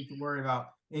team we need to worry about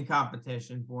in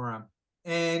competition for him.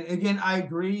 And again, I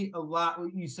agree a lot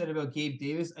what you said about Gabe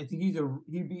Davis. I think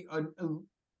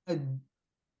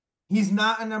he's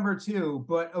not a number 2,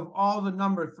 but of all the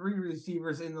number 3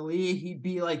 receivers in the league, he'd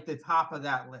be like the top of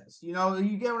that list. You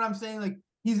get what I'm saying? Like,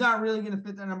 he's not really going to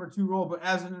fit that number 2 role, but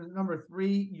as a number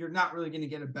 3, you're not really going to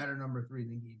get a better number 3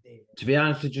 than Gabe Davis. To be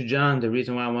honest with you, John, the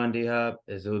reason why I want D-Hop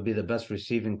is it would be the best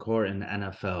receiving core in the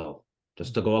NFL.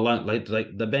 Just to go along, like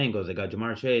the Bengals, they got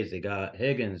Jamar Chase, they got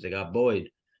Higgins, they got Boyd.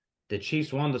 The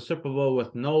Chiefs won the Super Bowl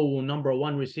with no number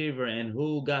 1 receiver, and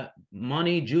who got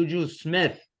money? Juju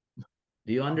Smith.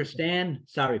 Do you understand?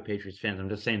 Sorry, Patriots fans, I'm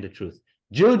just saying the truth.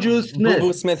 Juju Smith.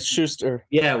 Boo Smith-Schuster.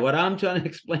 Yeah, what I'm trying to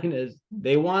explain is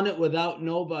they won it without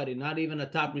nobody, not even a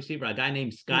top receiver, a guy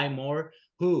named Sky Moore,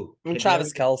 who?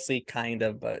 Travis Kelce, kind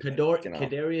of, but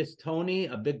Kadarius Toney,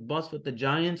 a big bust with the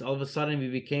Giants. All of a sudden, he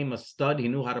became a stud. He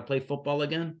knew how to play football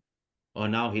again. Oh,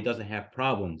 now he doesn't have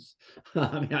problems.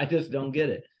 I mean, I just don't get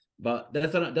it. But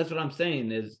that's what I'm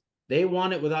saying is they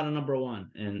won it without a number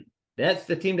 1, and that's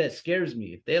the team that scares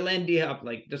me. If they land D-Hop,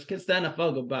 just kiss the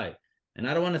NFL goodbye. And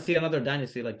I don't want to see another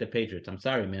dynasty like the Patriots. I'm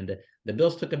sorry, man. The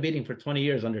Bills took a beating for 20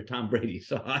 years under Tom Brady,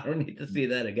 so I don't need to see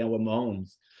that again with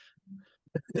Mahomes.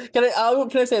 Can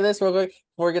I say this real quick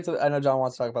before we get to I know John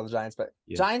wants to talk about the Giants, but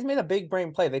yeah. Giants made a big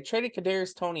brain play. They traded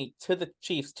Kadarius Toney to the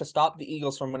Chiefs to stop the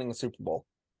Eagles from winning the Super Bowl.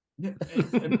 Yeah,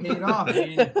 it paid off.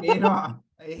 It paid off.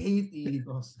 I hate the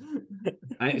Eagles.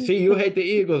 I see you hate the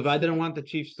Eagles, but I didn't want the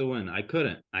Chiefs to win. I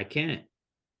can't.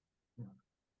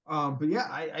 But yeah,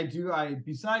 I do.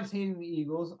 Besides hating the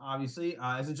Eagles, obviously,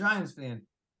 as a Giants fan,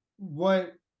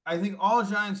 what I think all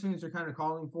Giants fans are kind of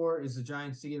calling for is the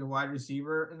Giants to get a wide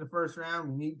receiver in the first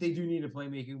round. They do need a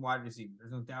playmaking wide receiver.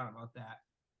 There's no doubt about that.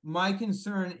 My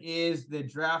concern is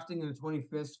that drafting in the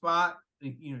 25th spot,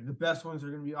 the best ones are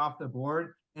going to be off the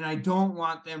board. And I don't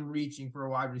want them reaching for a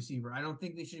wide receiver. I don't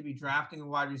think they should be drafting a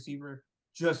wide receiver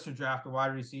just to draft a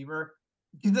wide receiver.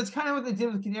 Because that's kind of what they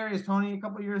did with Kadarius Toney a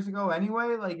couple of years ago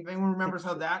anyway. Like, if anyone remembers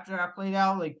how that draft played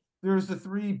out, like, there was the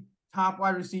 3 top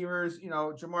wide receivers,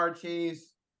 Jamar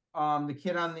Chase, the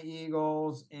kid on the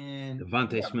Eagles, and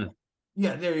Devontae Smith.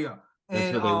 Yeah, there you go.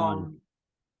 That's what they wanted.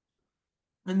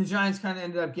 And the Giants kind of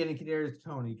ended up getting Kadarius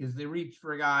Toney because they reached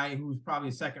for a guy who was probably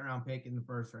a second-round pick in the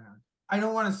first round. I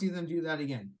don't want to see them do that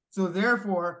again. So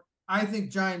therefore, I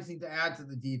think Giants need to add to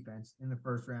the defense in the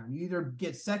first round. You either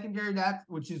get secondary depth,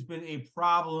 which has been a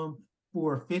problem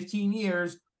for 15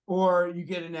 years, or you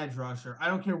get an edge rusher. I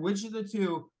don't care which of the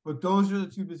two, but those are the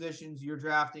 2 positions you're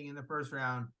drafting in the first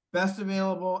round. Best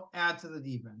available, add to the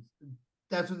defense.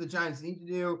 That's what the Giants need to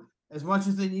do. As much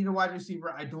as they need a wide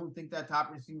receiver, I don't think that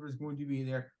top receiver is going to be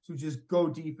there. So just go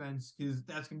defense, because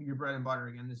that's going to be your bread and butter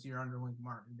again this year under Lincoln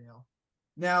Martindale.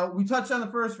 Now, we touched on the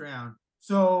first round,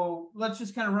 so let's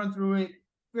just kind of run through it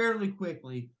fairly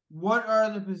quickly. What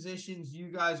are the positions you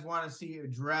guys want to see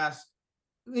addressed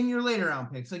in your later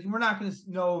round picks? Like, we're not going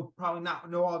to probably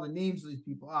not know all the names of these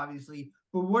people, obviously,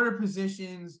 but what are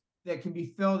positions that can be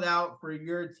filled out for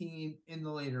your team in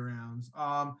the later rounds?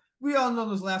 We all know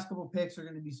those last couple picks are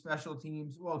going to be special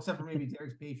teams. Well, except for maybe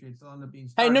Derrick's Patriots. They'll end up being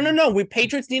starters. Hey, no.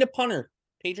 Patriots need a punter.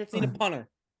 Patriots need a punter.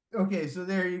 Okay, so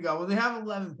there you go. Well, they have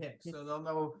 11 picks, so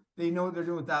they know what they're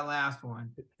doing with that last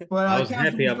one. But I was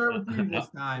happy start with you this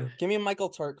time. Give me a Michael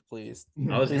Turk, please.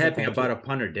 I was happy about a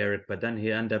punter, Derrik, but then he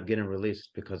ended up getting released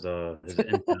because of his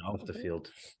incident off the field.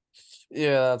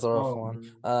 Yeah, that's a rough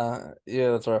one.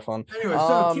 That's a rough one. Anyway,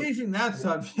 so changing that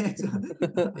subject.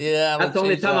 Yeah, that's the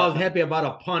only time I was happy about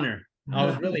a punter. I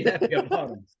was really happy about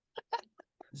him.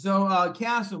 So,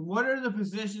 Kassem, what are the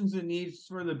positions and needs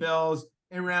for the Bills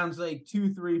in rounds like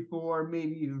 2, 3, 4,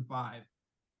 maybe even 5?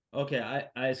 Okay,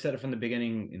 I said it from the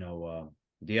beginning,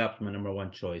 Diop's my number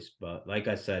 1 choice, but like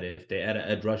I said, if they add an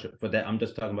edge rusher for that, I'm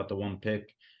just talking about the 1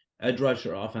 pick, edge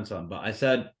rusher, offensive line. But I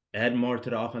said add more to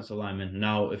the offensive lineman.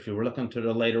 Now, if you were looking to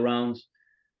the later rounds,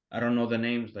 I don't know the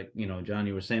names, like, John,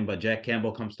 you were saying, but Jack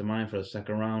Campbell comes to mind for the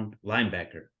second round.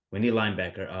 Linebacker. We need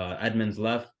linebacker. Edmonds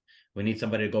left. We need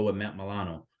somebody to go with Matt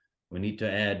Milano. We need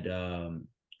to add a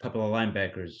couple of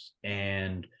linebackers.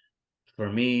 And for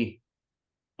me,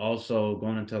 also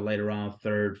going into later round,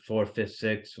 third, fourth, fifth,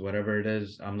 sixth, whatever it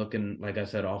is, I'm looking, like I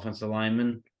said, offensive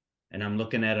lineman, and I'm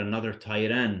looking at another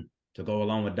tight end to go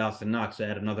along with Dawson Knox to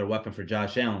add another weapon for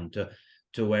Josh Allen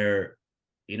to where,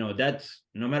 that's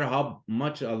no matter how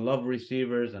much I love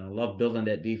receivers and I love building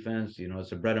that defense,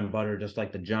 it's a bread and butter, just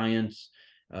like the Giants.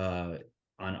 On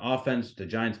offense, the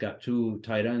Giants got 2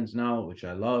 tight ends now, which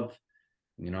I love.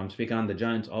 I'm speaking on the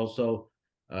Giants also.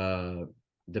 The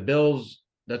Bills,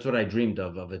 that's what I dreamed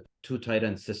of a 2 tight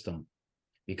end system,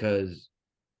 because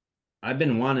I've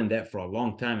been wanting that for a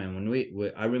long time.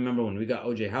 And I remember when we got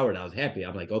OJ Howard, I was happy.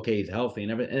 I'm like, okay, he's healthy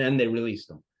and everything. And then they released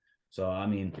him. So,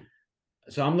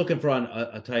 I'm looking for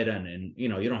a tight end, and, you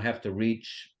don't have to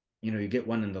reach, you get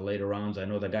one in the later rounds. I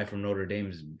know the guy from Notre Dame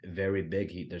is very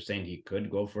big. They're saying he could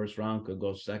go first round, could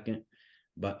go second.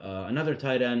 But another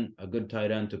tight end, a good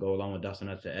tight end to go along with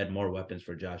Dustin to add more weapons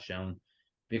for Josh Allen.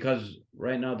 Because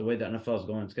right now, the way the NFL is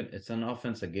going, it's an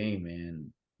offensive game,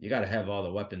 and you got to have all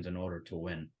the weapons in order to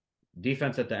win.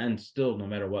 Defense at the end still, no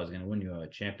matter what, is going to win you a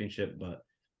championship. But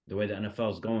the way the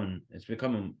NFL is going, it's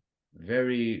becoming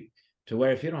very to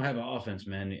where if you don't have an offense,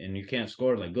 man, and you can't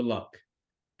score, like, good luck.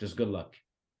 Just good luck.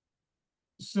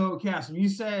 So, Kassem, you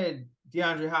said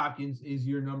DeAndre Hopkins is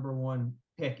your number one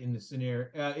pick in the scenario,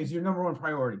 is your number one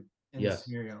priority in the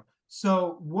scenario.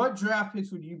 So, what draft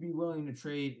picks would you be willing to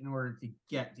trade in order to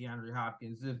get DeAndre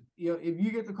Hopkins? If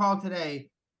you get the call today,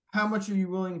 how much are you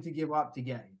willing to give up to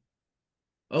get him?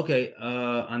 Okay,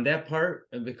 on that part,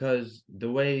 because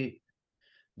the way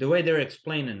they're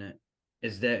explaining it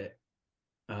is that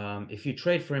if you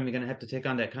trade for him, you're gonna have to take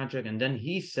on that contract, and then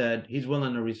he said he's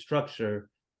willing to restructure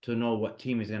to know what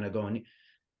team he's gonna go. And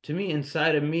to me,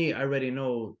 inside of me, I already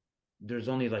know there's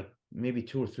only like maybe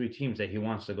 2 or 3 teams that he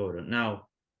wants to go to. Now,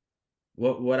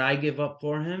 what I give up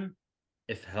for him,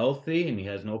 if healthy and he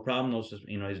has no problem,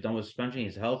 he's done with suspension,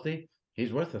 he's healthy,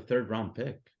 he's worth a 3rd round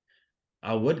pick.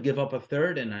 I would give up a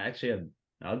 3rd, and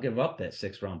I'll give up that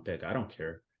 6th round pick. I don't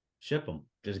care. Ship him.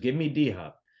 Just give me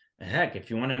D-Hop. Heck, if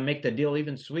you want to make the deal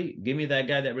even sweet, give me that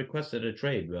guy that requested a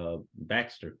trade,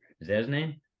 Baxter. Is that his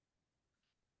name?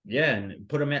 Yeah, and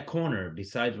put him at corner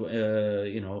besides,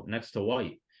 next to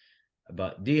White.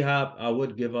 But D-Hop, I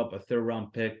would give up a 3rd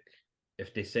round pick.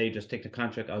 If they say just take the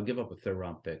contract, I'll give up a 3rd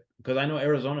round pick, because I know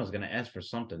Arizona is going to ask for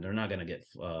something. They're not going to get,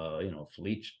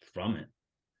 fleeched from it,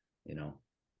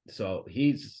 So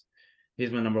he's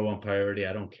my number one priority.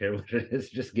 I don't care what it is.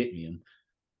 Just get me him.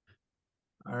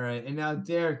 All right. And now,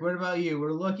 Derrik, what about you?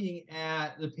 We're looking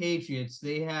at the Patriots.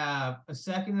 They have a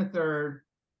 2nd, a 3rd,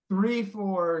 3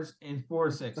 4s, and 4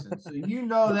 6s.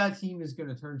 So that team is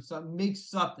going to make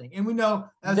something. And we know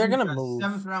they're going to move.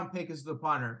 7th round pick is the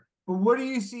punter. But what do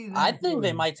you see? I think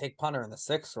they might take punter in the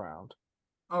 6th round.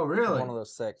 Oh, really? One of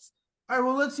those 6. All right.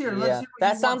 Well, let's hear. Yeah,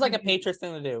 that sounds like a Patriots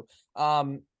thing to do.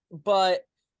 But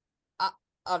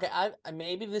okay, I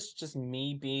maybe this is just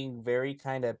me being very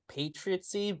kind of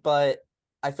Patriotsy, but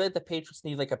I feel like the Patriots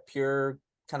need like a pure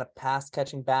kind of pass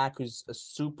catching back who's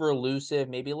super elusive,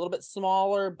 maybe a little bit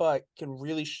smaller, but can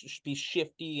really be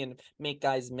shifty and make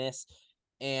guys miss.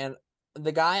 And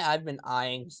the guy I've been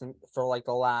eyeing for like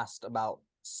the last about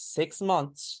 6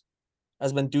 months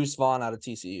has been Deuce Vaughn out of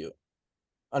TCU.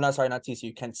 Oh, no, sorry, not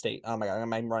TCU, Kent State. Oh my God,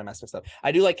 I'm running my stuff.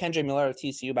 I do like Kendra Miller at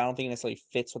TCU, but I don't think it necessarily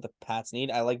fits what the Pats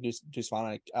need. I like Deuce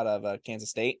Vaughn out of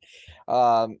Kansas State.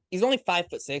 He's only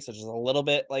 5'6", which is a little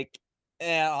bit like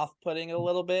off-putting a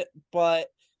little bit, but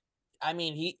I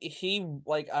mean, he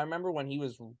like I remember when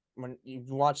you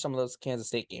watch some of those Kansas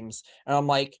State games, and I'm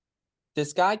like,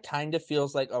 this guy kind of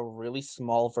feels like a really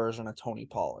small version of Tony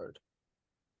Pollard.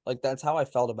 Like that's how I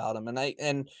felt about him,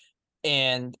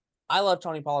 and I love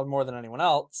Tony Pollard more than anyone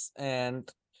else, and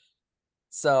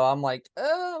so I'm like,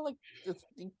 it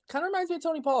kind of reminds me of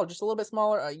Tony Pollard, just a little bit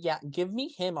smaller. Yeah, give me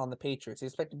him on the Patriots. I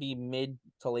expect to be mid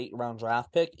to late round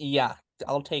draft pick. Yeah,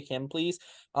 I'll take him, please.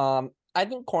 I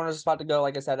think corner's a spot to go.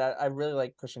 Like I said, I really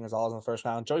like Christian Gonzalez in the 1st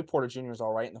round. Joey Porter Jr. is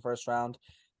all right in the 1st round,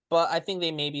 but I think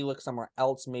they maybe look somewhere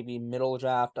else, maybe middle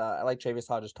draft. I like Travis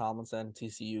Hodges-Tomlinson,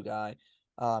 TCU guy.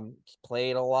 He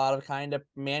played a lot of kind of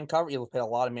man coverage. He played a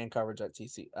lot of man coverage at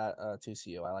TCU.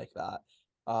 I like that.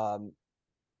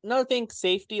 Another thing,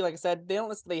 safety. Like I said, they don't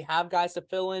necessarily have guys to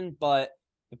fill in, but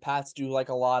the Pats do like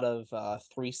a lot of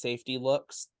 3 safety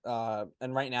looks.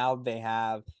 And right now they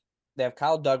have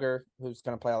Kyle Duggar, who's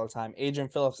going to play all the time. Adrian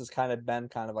Phillips has kind of been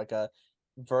kind of like a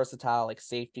versatile like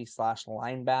safety /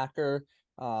 linebacker.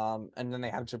 And then they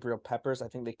have Jabril Peppers. I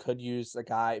think they could use a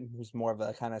guy who's more of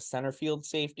a kind of center field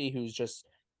safety who's just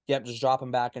drop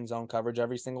him back in zone coverage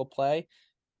every single play.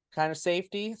 kind of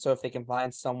safety. So if they can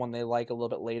find someone they like a little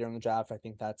bit later in the draft, I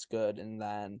think that's good. And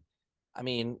then, I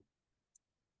mean,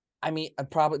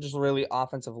 probably just really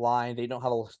offensive line. They don't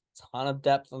have a ton of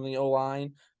depth on the O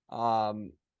line.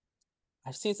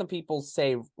 I've seen some people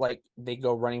say like they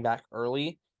go running back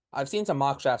early. I've seen some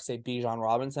mock drafts say Bijan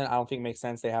Robinson. I don't think it makes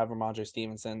sense. They have Ramondre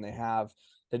Stevenson.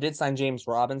 They did sign James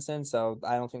Robinson, so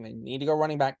I don't think they need to go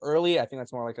running back early. I think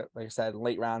that's more like I said,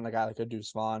 late round, a guy like a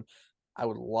Deuce Vaughn. I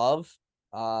would love.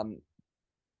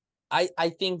 I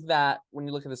think that when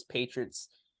you look at this Patriots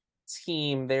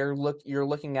team, you're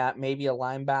looking at maybe a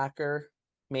linebacker,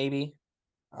 maybe.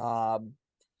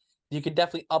 You could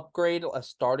definitely upgrade a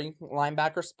starting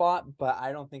linebacker spot, but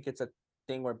I don't think it's a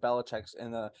thing where Belichick's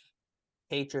in the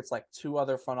Patriots, like 2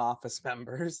 other front office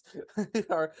members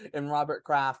and Robert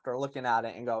Kraft are looking at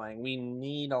it and going, we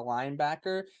need a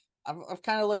linebacker. I've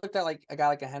kind of looked at like a guy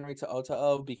like a Henry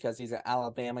To'oTo'o because he's an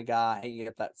Alabama guy. You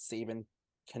get that Saban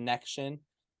connection,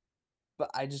 but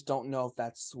I just don't know if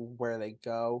that's where they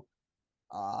go.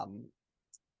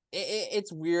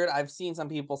 It's weird. I've seen some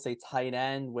people say tight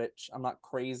end, which I'm not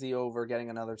crazy over getting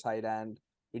another tight end.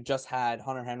 We just had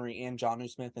Hunter Henry and Jonnu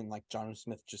Smith, and like Jonnu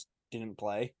Smith just didn't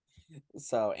play.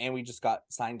 So, and we just got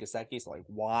signed Gesicki. So, like,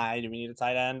 why do we need a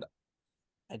tight end?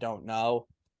 I don't know.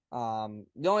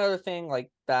 The only other thing like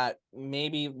that,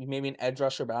 maybe an edge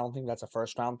rusher, but I don't think that's a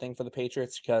first round thing for the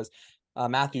Patriots because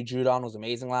Matthew Judon was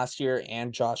amazing last year,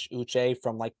 and Josh Uche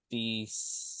from like the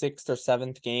 6th or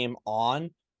 7th game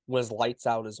on was lights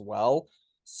out as well.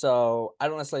 So I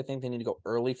don't necessarily think they need to go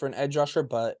early for an edge rusher,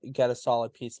 but get a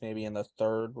solid piece maybe in the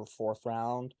 3rd or 4th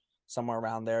round, somewhere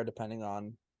around there, depending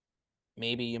on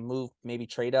maybe you move, maybe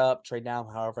trade up, trade down,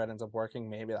 however it ends up working.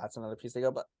 Maybe that's another piece they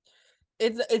go. But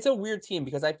it's a weird team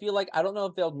because I feel like I don't know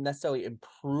if they'll necessarily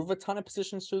improve a ton of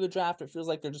positions through the draft. It feels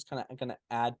like they're just kind of going to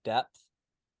add depth.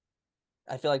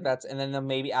 I feel like and then they'll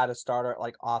maybe add a starter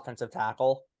like offensive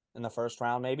tackle in the 1st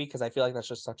round, maybe, because I feel like that's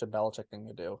just such a Belichick thing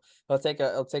to do. He'll take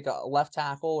a left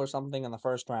tackle or something in the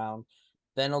 1st round,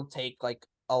 then he'll take like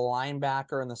a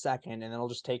linebacker in the 2nd, and then he'll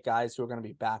just take guys who are going to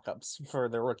be backups for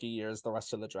their rookie years the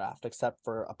rest of the draft, except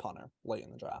for a punter late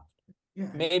in the draft. Yeah,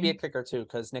 maybe a kicker too,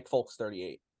 because Nick Folk's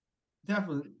 38.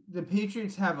 Definitely. The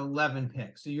Patriots have 11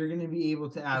 picks, so you're going to be able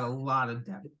to add a lot of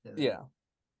depth to them. Yeah.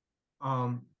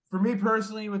 For me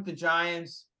personally, with the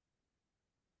Giants,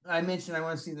 I mentioned I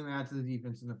want to see them add to the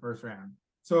defense in the 1st round.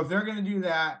 So if they're going to do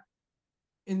that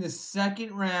in the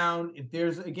 2nd round, if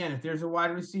there's a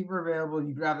wide receiver available,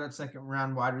 you grab that 2nd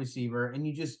round wide receiver, and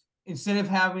you just, instead of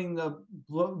having the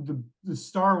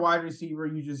star wide receiver,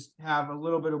 you just have a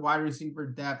little bit of wide receiver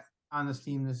depth on this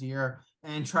team this year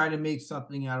and try to make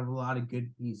something out of a lot of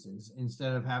good pieces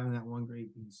instead of having that one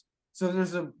great piece. So if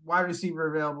there's a wide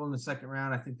receiver available in the 2nd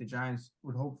round, I think the Giants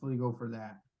would hopefully go for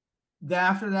that.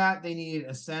 After that, they need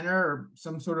a center or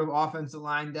some sort of offensive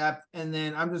line depth. And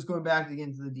then I'm just going back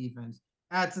again to the defense.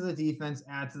 Add to the defense,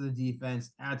 add to the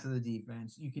defense, add to the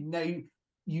defense.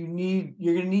 You're going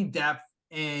to need depth,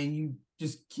 and you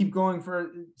just keep going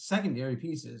for secondary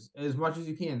pieces as much as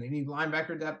you can. They need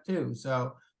linebacker depth too.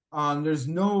 So there's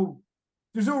no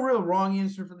real wrong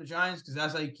answer for the Giants, because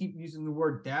as I keep using the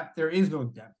word depth, there is no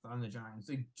depth on the Giants.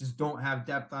 They just don't have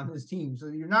depth on this team. So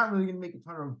you're not really going to make a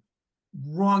ton of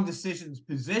wrong decisions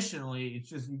positionally. It's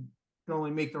just you can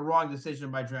only make the wrong decision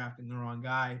by drafting the wrong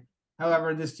guy.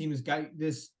 However, this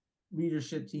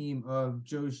leadership team of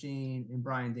Joe Shane and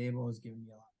Brian Daboll has given me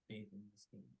a lot of faith in this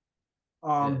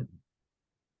team.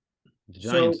 The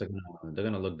Giants they're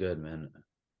gonna look good, man.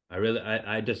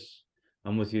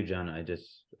 I'm with you, John.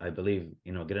 I believe,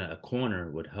 getting a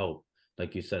corner would help,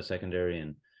 like you said, secondary,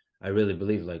 and I really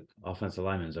believe like offensive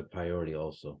linemen is a priority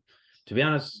also. To be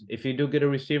honest, if you do get a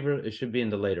receiver, it should be in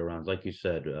the later rounds, like you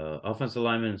said. Offensive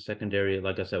lineman, secondary,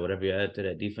 like I said, whatever you add to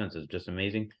that defense is just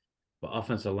amazing. But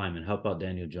offensive lineman, help out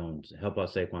Daniel Jones, help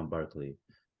out Saquon Barkley,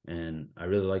 and I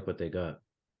really like what they got.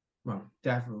 Well,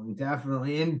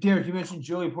 definitely. And Derek, you mentioned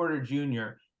Joey Porter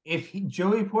Jr. If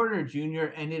Joey Porter Jr.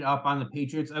 ended up on the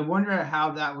Patriots, I wonder how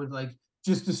that would like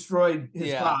just destroy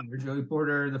his father, Joey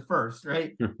Porter the first,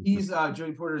 right? He's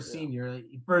Joey Porter Sr.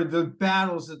 For the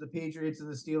battles that the Patriots and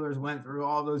the Steelers went through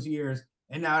all those years,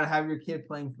 and now to have your kid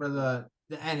playing for the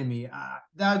enemy,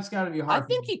 that's got to be hard. I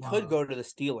think he could go to the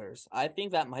Steelers. I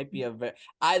think that might be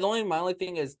my only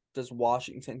thing is, does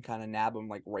Washington kind of nab him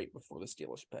like right before the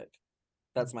Steelers pick?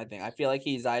 That's my thing. I feel like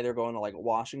he's either going to like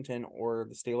Washington or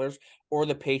the Steelers, or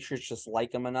the Patriots just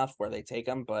like him enough where they take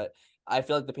him. But I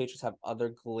feel like the Patriots have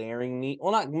other glaring need.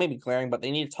 Well, not maybe glaring, but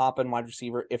they need a top end wide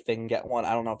receiver if they can get one.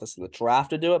 I don't know if this is the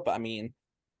draft to do it, but I mean,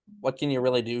 what can you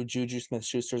really do? Juju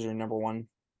Smith-Schuster's your number 1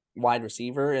 wide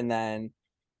receiver, and then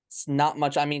it's not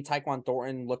much. I mean, Tyquan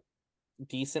Thornton looked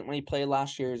decent when he played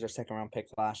last year. He's our second round pick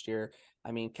last year.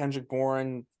 I mean, Kendrick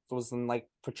Bourne was in like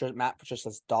Matt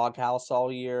Patricia's doghouse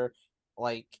all year.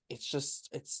 Like, it's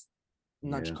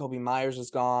not. Yeah. Jacoby Myers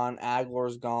is gone.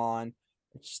 Aguilar's gone.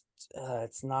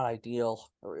 It's not ideal.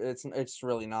 It's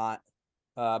really not.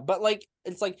 But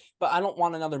I don't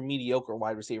want another mediocre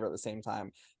wide receiver at the same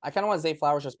time. I kind of want Zay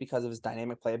Flowers just because of his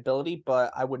dynamic playability,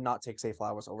 but I would not take Zay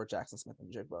Flowers over Jackson Smith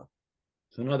and Jigba.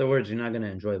 So in other words, you're not going to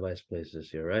enjoy last place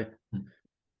this year, right?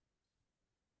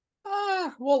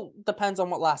 Well, depends on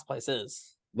what last place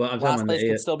is. Well, I'm Last talking place could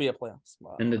about still be a playoff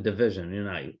spot. in the division.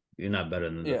 You're not better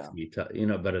than Yeah. you're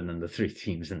not better than the 3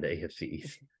 teams in the AFC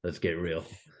East. Let's get real.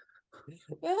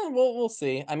 Yeah, we'll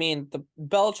see. I mean, the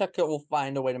Belichick will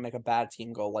find a way to make a bad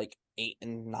team go like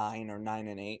 8-9 or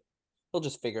 9-8. He'll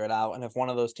just figure it out. And if one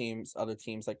of those other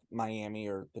teams like Miami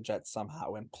or the Jets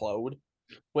somehow implode,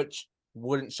 which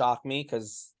wouldn't shock me,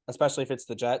 because especially if it's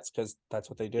the Jets, because that's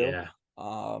what they do. Yeah.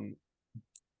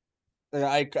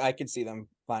 I could see them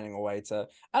finding a way to.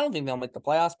 I don't think they'll make the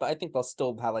playoffs, but I think they'll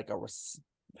still have like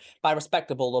by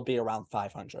respectable, they'll be around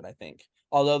 500. I think,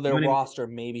 although their roster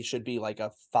maybe should be like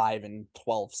a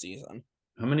 5-12 season.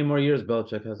 How many more years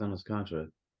Belichick has on his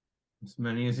contract? As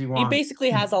many as he wants. He basically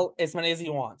has as many as he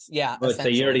wants. Yeah, it's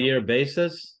a year-to-year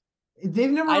basis. They've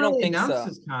never. I don't really think announced so.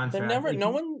 his contract. They've never.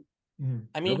 No one.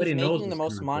 I mean, Nobody he's knows making the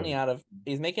his most money contract. out of.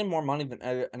 He's making more money than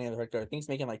any other director. I think he's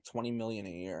making like $20 million a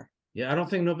year. Yeah, I don't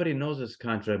think nobody knows his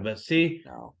contract. But see,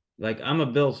 No. like I'm a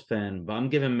Bills fan, but I'm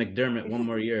giving McDermott one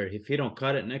more year. If he don't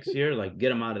cut it next year, like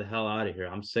get him out of here.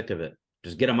 I'm sick of it.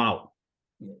 Just get him out.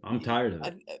 I'm tired of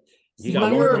it. If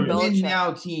you're a win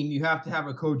now team, you have to have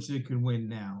a coach that can win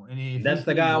now. And if that's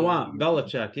the guy I want,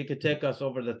 Belichick. He could take us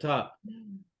over the top.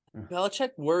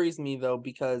 Belichick worries me though,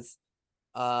 because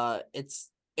it's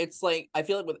like I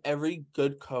feel like with every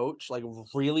good coach, like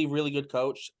really, really good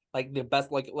coach, like the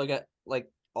best, like look at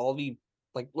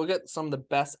look at some of the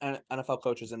best NFL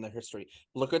coaches in their history.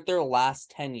 Look at their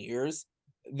last 10 years.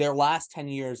 Their last 10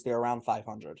 years, they're around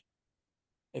 500.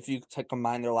 If you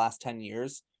combine their last 10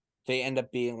 years, they end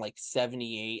up being like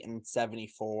 78 and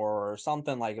 74 or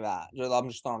something like that. I'm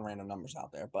just throwing random numbers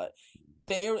out there, but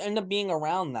they end up being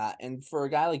around that. And for a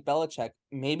guy like Belichick,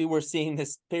 maybe we're seeing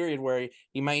this period where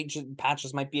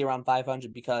Patches might be around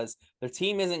 500 because their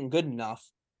team isn't good enough,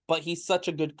 but he's such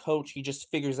a good coach. He just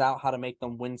figures out how to make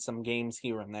them win some games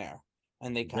here and there.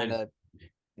 And they kind of,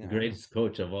 greatest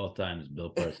coach of all time is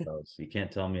Bill Parcells. You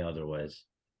can't tell me otherwise.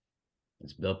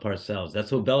 It's Bill Parcells.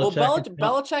 That's who Belichick.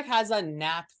 Well, Belichick has a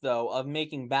knack though of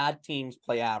making bad teams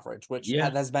play average, which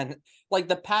has been like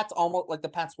the Pats.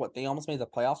 What they almost made the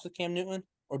playoffs with Cam Newton,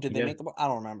 or did they make the? I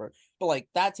don't remember. But like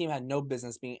that team had no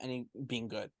business being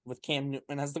good with Cam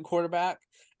Newton as the quarterback,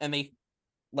 and they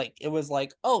it was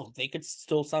like, oh, they could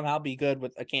still somehow be good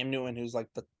with a Cam Newton who's like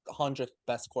the 100th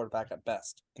best quarterback at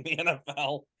best in the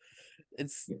NFL.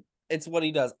 It's what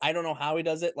he does. I don't know how he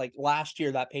does it. Like last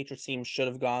year, that Patriots team should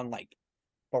have gone like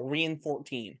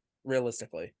 3-14,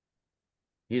 realistically.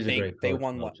 He's a great coach. They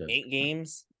won what, 8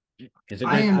 games?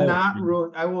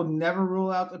 I will never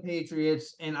rule out the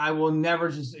Patriots, and I will never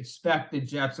just expect the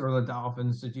Jets or the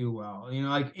Dolphins to do well.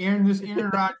 Like Aaron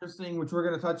Rodgers thing, which we're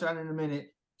going to touch on in a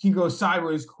minute, can go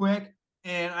sideways quick.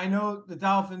 And I know the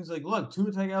Dolphins, look,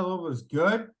 Tua Tagovailoa is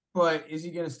good, but is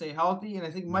he going to stay healthy? And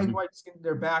I think Mike White's getting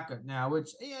their backup now, which,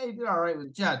 he did all right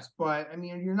with Jets, but I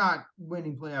mean, you're not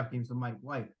winning playoff games with Mike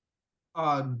White.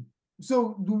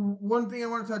 So the one thing I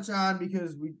want to touch on,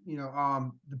 because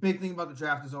the big thing about the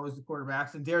draft is always the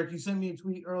quarterbacks. And Derek, you sent me a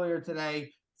tweet earlier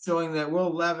today showing that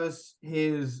Will Levis,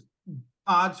 his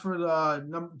odds for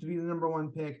to be the number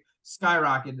 1 pick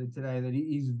skyrocketed today. That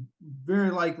he's very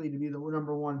likely to be the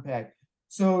number 1 pick.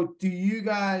 So do you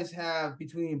guys have,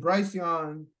 between Bryce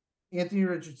Young, Anthony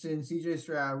Richardson, CJ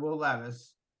Stroud, Will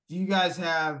Levis, do you guys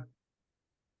have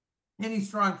any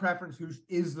strong preference who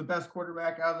is the best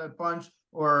quarterback out of that bunch,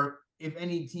 or if there's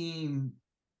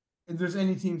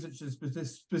any teams that should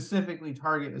specifically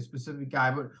target a specific guy?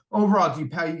 But overall, you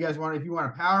guys want, if you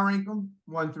want to power rank them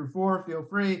 1 through 4, feel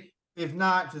free. If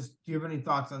not, just do you have any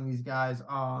thoughts on these guys?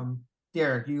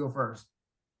 Derek, you go first.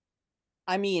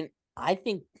 I mean, I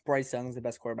think Bryce Young is the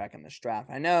best quarterback in this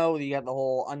draft. I know you got the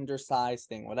whole undersized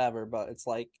thing, whatever, but it's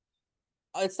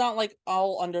not like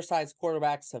all undersized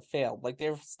quarterbacks have failed. Like,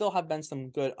 there still have been some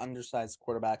good undersized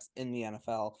quarterbacks in the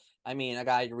NFL. I mean, a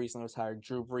guy who recently was hired,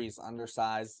 Drew Brees,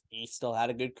 undersized. He still had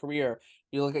a good career.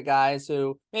 You look at guys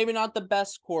who maybe not the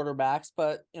best quarterbacks,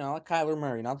 but, like Kyler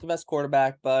Murray, not the best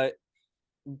quarterback, but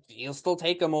you'll still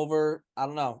take him over, I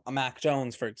don't know, a Mac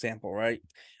Jones, for example, right?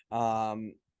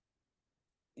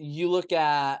 You look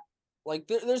at like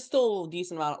there's still a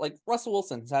decent amount. Like Russell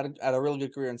Wilson's had a really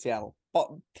good career in Seattle, but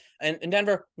and in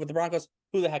Denver with the Broncos,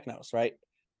 who the heck knows, right?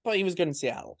 But he was good in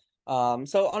Seattle.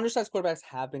 So undersized quarterbacks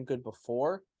have been good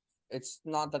before. It's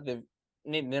not that they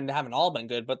haven't all been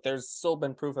good, but there's still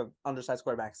been proof of undersized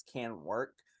quarterbacks can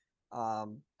work.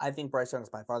 I think Bryce Young is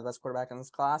by far the best quarterback in this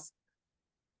class.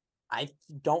 I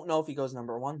don't know if he goes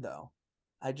number one though.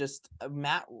 I just not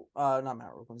Matt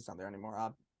Rule, he's not there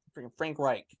anymore. Frank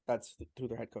Reich, that's who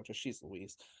their head coach is. She's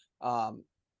Louise.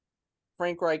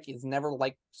 Frank Reich is never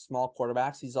liked small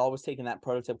quarterbacks. He's always taken that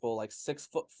prototypical like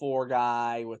 6'4"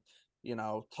 guy with,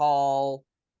 tall,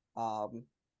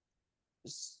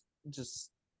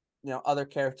 just other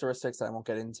characteristics that I won't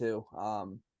get into,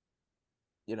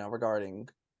 regarding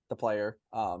the player.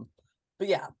 But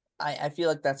yeah, I feel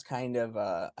like that's kind of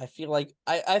I feel like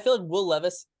Will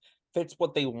Levis fits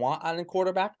what they want on a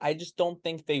quarterback. I just don't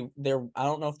think they're I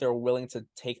don't know if they're willing to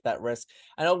take that risk.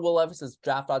 I know Will Levis's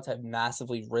draft odds have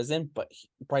massively risen, but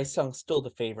Bryce Young's still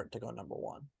the favorite to go number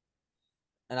one.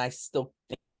 And I still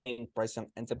think Bryce Young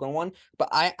ends up going one. But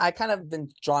I kind of been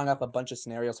drawing up a bunch of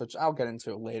scenarios, which I'll get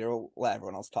into later. We'll let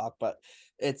everyone else talk. But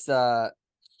it's I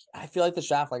feel like the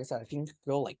draft, like I said, I think it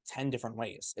could go like 10 different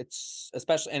ways. It's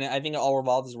especially, and I think it all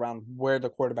revolves around where the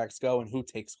quarterbacks go and who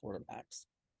takes quarterbacks.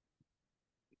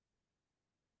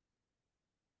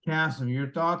 Kassem,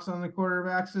 your thoughts on the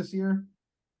quarterbacks this year?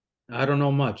 I don't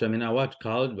know much. I mean, I watch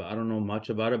college, but I don't know much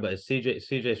about it. But it's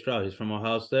CJ Stroud. He's from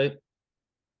Ohio State.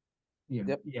 Yeah.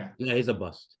 Yep. Yeah. Yeah, he's a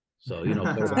bust. So,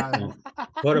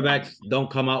 quarterbacks don't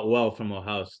come out well from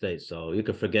Ohio State. So you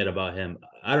could forget about him.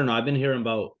 I don't know. I've been hearing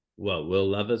about Will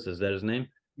Levis. Is that his name?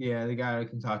 Yeah, the guy out of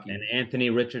Kentucky. And Anthony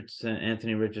Richardson,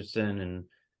 and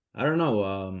I don't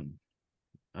know.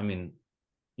 I mean,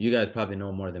 you guys probably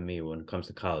know more than me when it comes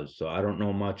to college. So I don't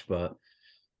know much, but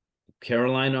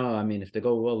Carolina, I mean, if they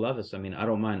go Will Levis, I mean, I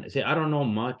don't mind. See, I don't know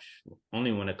much,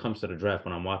 only when it comes to the draft,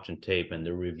 when I'm watching tape and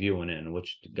they're reviewing it and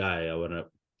which guy I would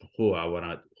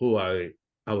want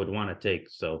to take.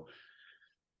 So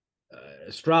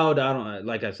Stroud, I don't,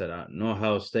 like I said, I know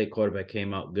Ohio State quarterback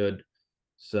came out good.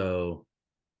 So,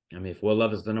 I mean, if Will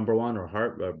Levis is the number one or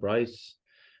Hart or Bryce,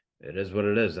 it is what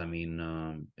it is. I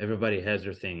mean, everybody has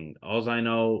their thing. All I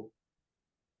know,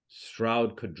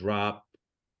 Stroud could drop.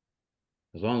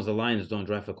 As long as the Lions don't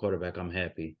draft a quarterback, I'm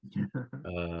happy.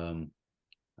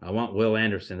 I want Will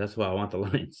Anderson. That's what I want the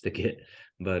Lions to get.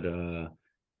 But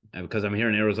because I'm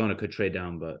hearing Arizona could trade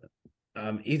down. But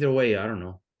either way, I don't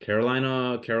know.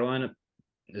 Carolina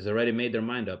has already made their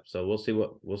mind up. So we'll see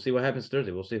what happens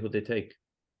Thursday. We'll see who they take.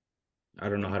 I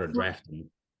don't know how to draft them.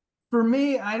 For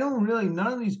me, none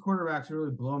of these quarterbacks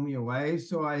really blow me away.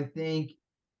 So I think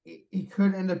it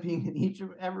could end up being in each of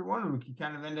every one of them. It could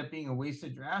kind of end up being a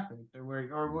wasted draft pick.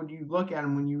 Or when you look at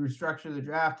them, when you restructure the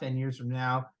draft 10 years from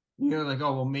now, like,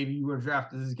 oh, well, maybe you would have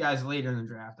drafted this guy's later in the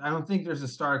draft. I don't think there's a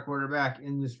star quarterback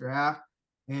in this draft.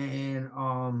 And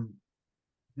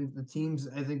the teams,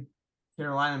 I think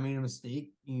Carolina made a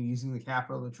mistake using the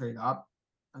capital to trade up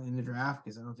in the draft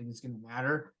because I don't think it's going to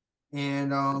matter.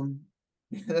 And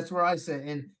that's where I say.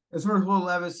 And as far as Will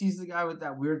Levis, he's the guy with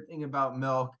that weird thing about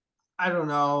milk. I don't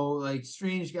know, like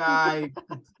strange guy,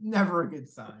 never a good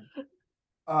sign.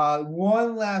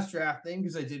 One last draft thing,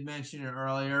 because I did mention it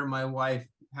earlier, my wife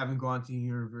having gone to the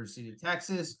University of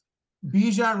Texas,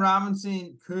 Bijan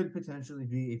Robinson could potentially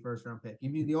be a first-round pick.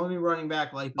 He'd be the only running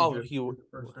back likely. Oh, he will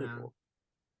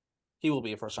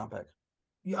be a first-round pick.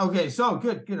 Okay, so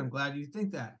good. I'm glad you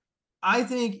think that. I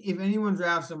think if anyone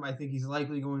drafts him, I think he's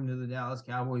likely going to the Dallas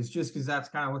Cowboys just because that's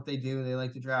kind of what they do. They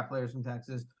like to draft players from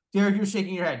Texas. Derrik, you're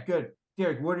shaking your head. Good.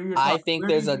 Derrik, what are your thoughts? I think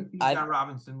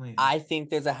Robinson lands? I think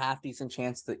there's a half decent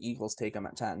chance the Eagles take him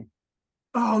at 10.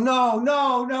 Oh no.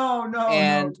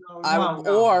 And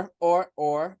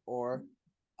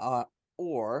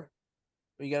or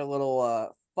we get a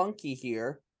little funky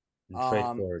here.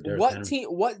 What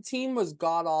team was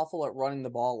god awful at running the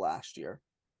ball last year?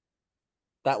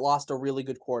 That lost a really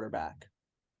good quarterback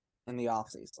in the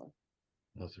offseason.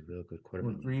 That was a real good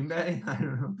quarterback. Green Bay? I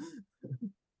don't know.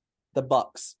 The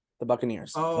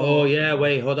Buccaneers. Oh yeah,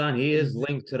 wait, hold on. He is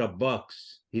linked to the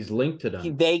Bucks. He's linked to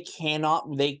them. They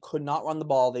could not run the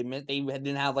ball. They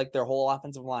didn't have like their whole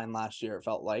offensive line last year, it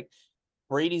felt like.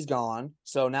 Brady's gone.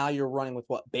 So now you're running with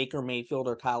what, Baker Mayfield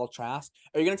or Kyle Trask?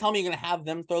 Are you gonna tell me you're gonna have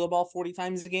them throw the ball 40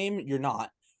 times a game? You're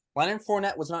not. Leonard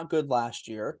Fournette was not good last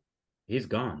year. He's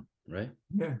gone, right?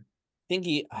 Yeah. I think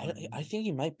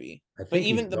he might be. But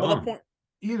even the point.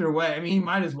 Either way, I mean, he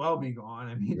might as well be gone.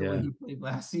 I mean, the way he played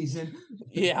last season.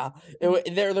 Yeah,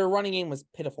 their running game was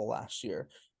pitiful last year.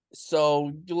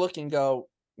 So you look and go,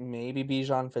 maybe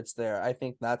Bijan fits there. I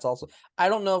think that's also. I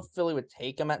don't know if Philly would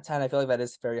take him at 10. I feel like that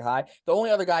is very high. The only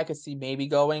other guy I could see maybe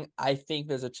going, I think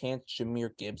there's a chance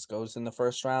Jahmyr Gibbs goes in the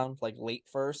first round, like late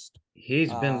first.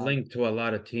 He's been linked to a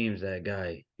lot of teams, that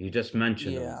guy. You just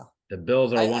mentioned him. Yeah. The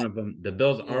Bills are one I of them. The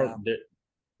Bills are yeah.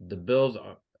 the Bills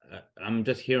are I'm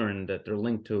just hearing that they're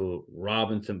linked to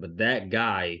Robinson, but that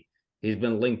guy, he's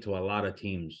been linked to a lot of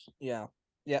teams. Yeah.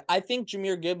 Yeah, I think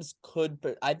Jahmyr Gibbs could,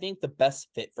 but I think the best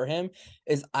fit for him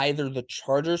is either the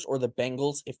Chargers or the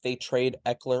Bengals if they trade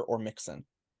Eckler or Mixon.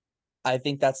 I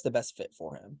think that's the best fit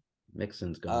for him.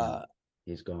 Mixon's gone.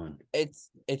 He's gone.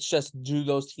 It's just, do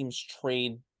those teams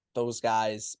trade those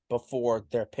guys before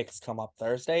their picks come up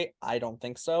Thursday? I don't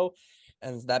think so.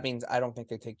 And that means I don't think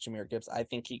they take Jahmyr Gibbs. I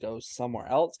think he goes somewhere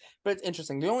else. But it's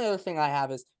interesting. The only other thing I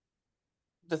have is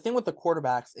the thing with the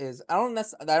quarterbacks is I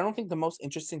don't think the most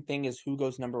interesting thing is who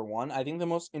goes number one. I think the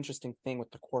most interesting thing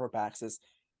with the quarterbacks is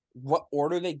what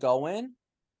order they go in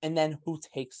and then who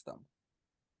takes them.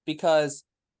 Because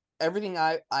everything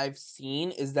I've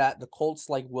seen is that the Colts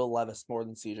like Will Levis more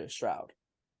than CJ Stroud.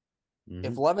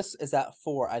 If Levis is at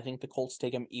 4, I think the Colts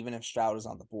take him even if Stroud is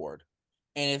on the board.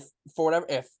 And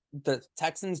if the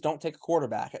Texans don't take a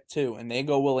quarterback at 2 and they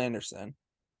go Will Anderson,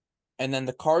 and then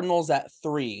the Cardinals at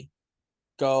 3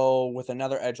 go with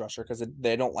another edge rusher because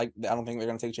they don't like. I don't think they're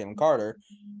going to take Jalen Carter.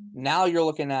 Now you're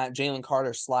looking at Jalen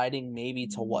Carter sliding maybe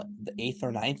to what, the 8th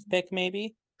or 9th pick,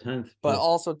 maybe 10th. But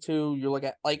also too, you look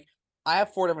at like I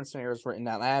have 4 different scenarios written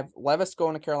down. I have Levis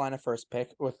going to Carolina first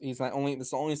pick with this is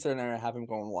the only scenario I have him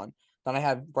going 1. Then I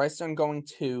have Bryce Young going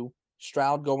 2,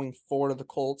 Stroud going 4 to the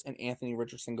Colts, and Anthony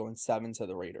Richardson going 7 to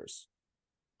the Raiders.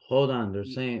 Hold on, they're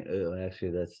saying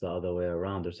actually that's the other way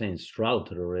around. They're saying Stroud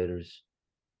to the Raiders.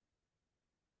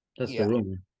 That's the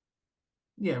rumor.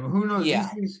 Yeah, but who knows? Yeah.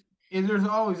 These things, there's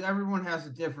always everyone has a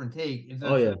different take.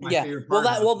 Oh, yeah. My Yeah. favorite Well,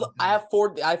 part about I have 4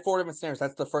 different scenarios.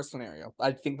 That's the first scenario.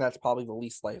 I think that's probably the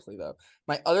least likely though.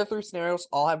 My other 3 scenarios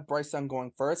all have Bryce Young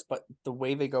going first, but the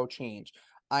way they go change.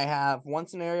 I have one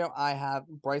scenario. I have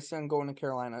Bryce Young going to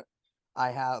Carolina.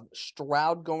 I have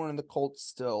Stroud going to the Colts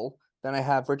still. Then I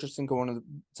have Richardson going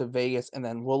to Vegas, and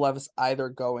then Will Levis either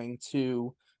going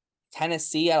to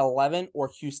Tennessee at 11 or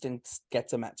Houston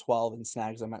gets him at 12 and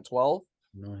snags him at 12.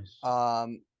 Nice.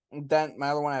 Then my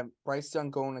other one, I have Bryce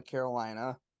Young going to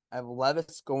Carolina. I have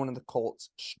Levis going to the Colts,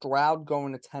 Stroud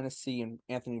going to Tennessee, and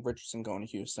Anthony Richardson going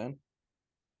to Houston.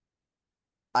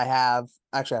 I have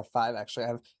 5 actually. I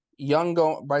have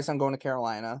Bryce Young going to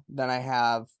Carolina. Then I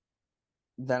have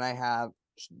the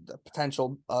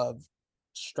potential of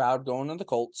Stroud going to the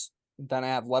Colts. Then I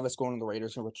have Levis going to the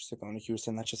Raiders and Richardson going to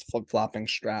Houston. That's just flip-flopping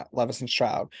Levis and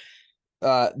Stroud.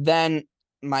 Then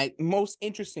my most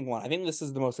interesting one, I think this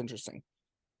is the most interesting.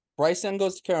 Bryce Young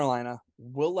goes to Carolina.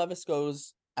 Will Levis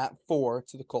goes at 4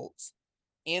 to the Colts.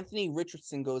 Anthony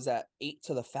Richardson goes at 8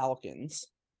 to the Falcons.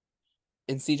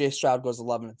 And CJ Stroud goes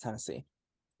 11 to Tennessee.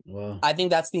 Well, I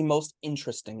think that's the most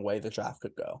interesting way the draft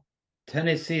could go.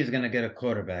 Tennessee is going to get a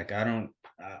quarterback.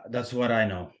 That's what I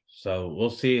know. So we'll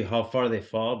see how far they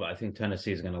fall, but I think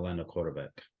Tennessee is going to land a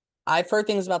quarterback. I've heard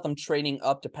things about them trading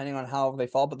up depending on how they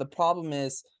fall, but the problem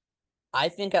is I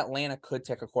think Atlanta could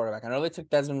take a quarterback. I know they took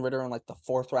Desmond Ridder in like the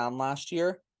 4th round last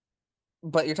year,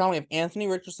 but you're telling me if Anthony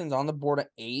Richardson's on the board at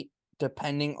 8,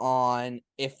 depending on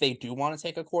if they do want to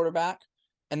take a quarterback,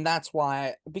 and that's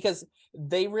why, because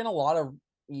they had a lot of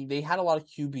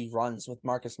QB runs with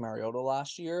Marcus Mariota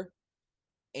last year,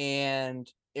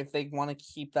 and if they want to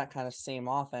keep that kind of same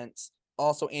offense,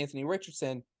 also Anthony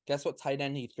Richardson, guess what tight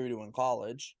end he threw to in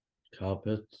college? Kyle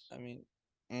Pitts. I mean,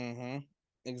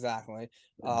 exactly.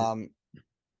 I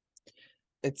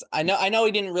know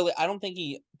he didn't really. I don't think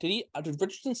did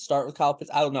Richardson start with Kyle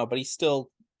Pitts? I don't know, but he still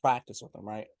practiced with him,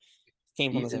 right?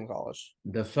 Came from the same college.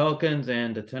 The Falcons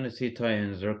and the Tennessee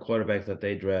Titans, their quarterbacks that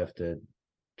they drafted,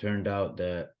 turned out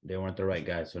that they weren't the right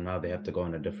guys, so now they have to go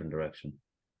in a different direction.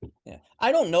 Yeah,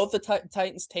 I don't know if the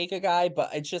Titans take a guy,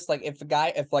 but it's just like if a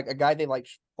guy they like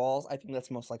falls, I think that's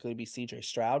most likely to be CJ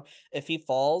Stroud. If he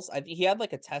falls, I think he had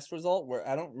like a test result where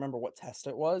I don't remember what test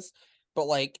it was, but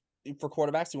like for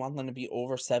quarterbacks, you want them to be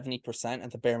over 70%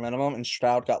 at the bare minimum, and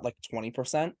Stroud got like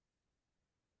 20%.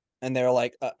 And they're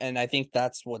like, and I think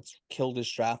that's what's killed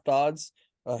his draft odds.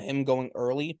 Him going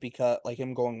early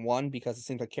him going 1 because it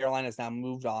seems like Carolina's now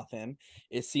moved off him.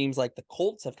 It seems like the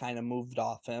Colts have kind of moved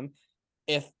off him.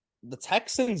 If the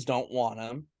Texans don't want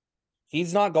him,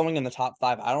 he's not going in the top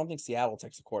 5. I don't think Seattle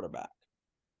takes a quarterback.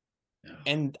 No.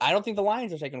 And I don't think the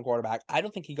Lions are taking a quarterback. I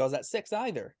don't think he goes at 6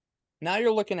 either. Now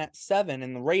you're looking at 7,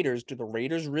 and the Raiders. Do the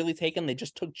Raiders really take him? They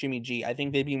just took Jimmy G. I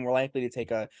think they'd be more likely to take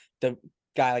the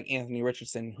guy like Anthony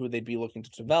Richardson, who they'd be looking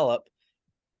to develop.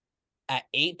 At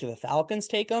 8, do the Falcons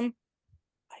take him?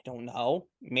 I don't know.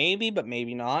 Maybe, but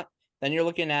maybe not. Then you're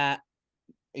looking at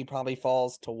he probably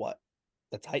falls to what?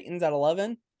 The Titans at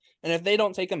 11? And if they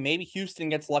don't take him, maybe Houston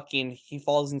gets lucky and he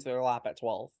falls into their lap at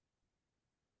 12.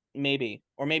 Maybe.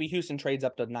 Or maybe Houston trades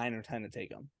up to 9 or 10 to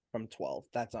take him from 12.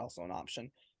 That's also an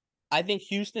option. I think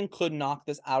Houston could knock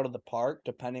this out of the park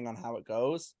depending on how it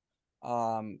goes.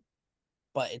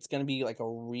 But it's going to be like a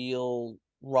real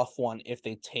rough one if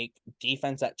they take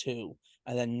defense at 2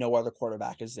 and then no other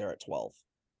quarterback is there at 12.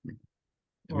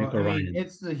 Well, I mean,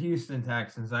 it's the Houston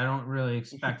Texans. I don't really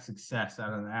expect success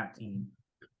out of that team.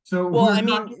 So, well, we're I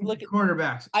mean, talking look at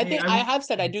quarterbacks. I think I have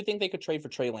said I do think they could trade for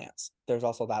Trey Lance. There's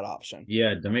also that option.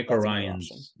 Yeah, That's another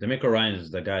option. D'Amico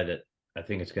Ryan's the guy that I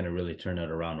think it's going to really turn it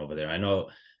around over there. I know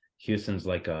Houston's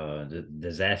like a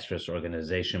disastrous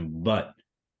organization, but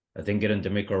I think getting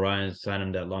D'Amico Ryan, sign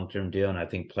him that long-term deal, and I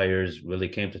think players really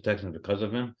came to Texans because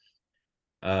of him.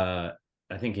 I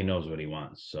think he knows what he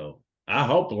wants. So I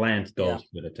hope Lance goes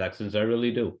for the Texans. I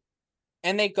really do.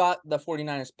 And they got the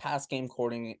 49ers pass game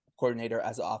coordinator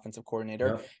as an offensive coordinator.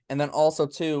 Yep. And then also,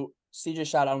 too, CJ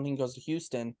Stroud, I don't think he goes to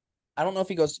Houston. I don't know if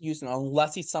he goes to Houston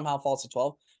unless he somehow falls to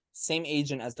 12. Same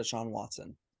agent as Deshaun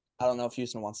Watson. I don't know if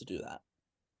Houston wants to do that.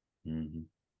 Mm-hmm.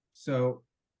 So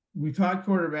we talked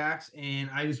quarterbacks, and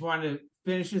I just wanted to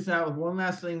finish this out with one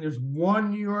last thing. There's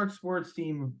one New York sports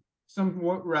team of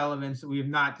somewhat relevance that we have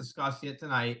not discussed yet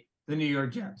tonight, the New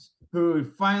York Jets, who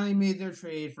finally made their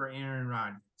trade for Aaron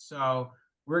Rodgers. So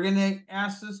we're going to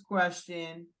ask this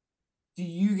question. Do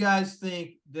you guys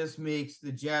think this makes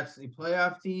the Jets a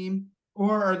playoff team?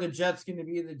 Or are the Jets going to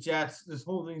be the Jets? This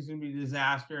whole thing's going to be a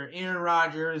disaster. Aaron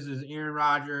Rodgers is Aaron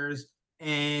Rodgers,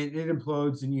 and it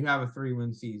implodes, and you have a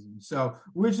 3-win season. So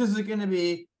which is it going to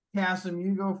be? Kassem,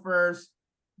 you go first.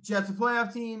 Jets a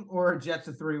playoff team or Jets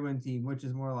a 3-win team? Which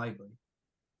is more likely?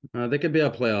 They could be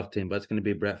a playoff team, but it's going to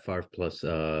be Brett Favre plus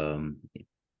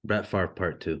Brett Favre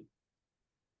part 2.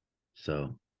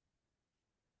 So,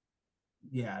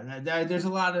 yeah, there's a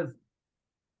lot of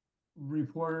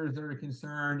reporters that are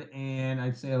concerned, and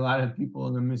I'd say a lot of people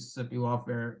in the Mississippi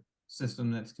welfare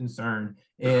system that's concerned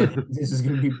if this is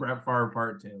going to be Brett Favre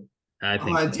part 2. I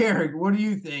think so. Derrik, what do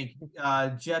you think?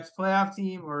 Jets playoff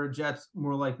team or Jets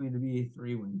more likely to be a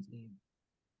 3-win team?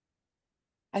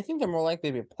 I think they're more likely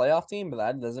to be a playoff team, but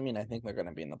that doesn't mean I think they're going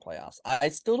to be in the playoffs. I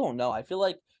still don't know. I feel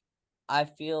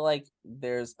like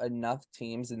there's enough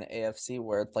teams in the AFC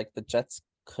where it's like the Jets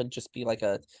could just be like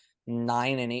a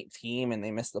 9-8 team and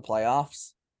they miss the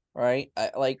playoffs, right?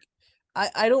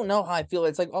 I don't know how I feel.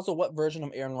 It's like also what version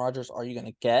of Aaron Rodgers are you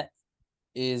going to get?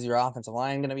 Is your offensive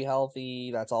line going to be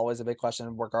healthy? That's always a big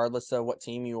question, regardless of what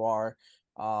team you are.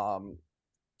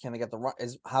 Can they get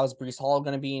how's Breece Hall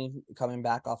going to be coming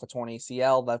back off a torn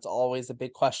ACL? That's always a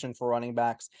big question for running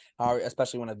backs,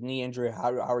 especially when a knee injury.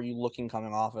 How are you looking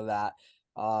coming off of that?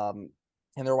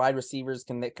 And their wide receivers,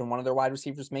 can one of their wide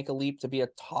receivers make a leap to be a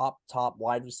top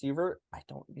wide receiver? I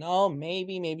don't know.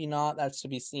 Maybe not. That's to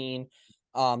be seen.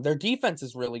 Their defense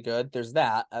is really good. There's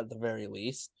that at the very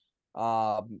least.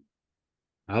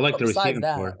 I like the receiving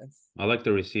core. I like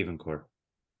the receiving core.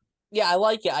 Yeah, I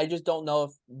like it. I just don't know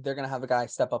if they're going to have a guy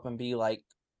step up and be like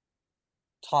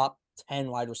top 10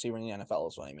 wide receiver in the NFL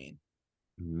is what I mean.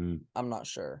 Mm-hmm. I'm not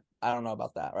sure. I don't know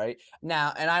about that right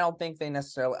now. And I don't think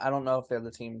I don't know if they're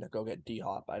the team to go get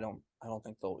D-Hop. I don't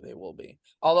think they will be.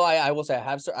 Although I will say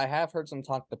I have heard some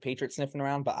talk the Patriots sniffing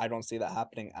around, but I don't see that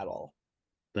happening at all.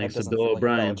 Thanks to Bill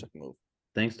O'Brien.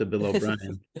 Thanks to Bill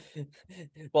O'Brien.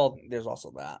 Well, there's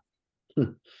also that.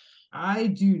 I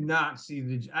do not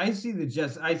see I see the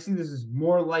Jets. I see this as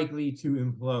more likely to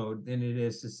implode than it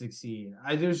is to succeed.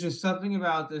 There's just something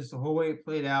about this, the whole way it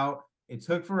played out. It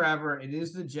took forever. It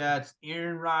is the Jets.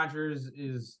 Aaron Rodgers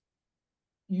is.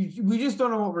 We just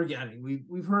don't know what we're getting.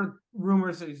 We've heard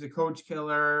rumors that he's a coach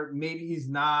killer. Maybe he's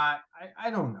not. I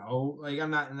don't know. Like,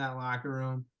 I'm not in that locker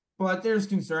room, but there's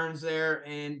concerns there,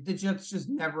 and the Jets just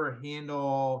never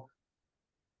handle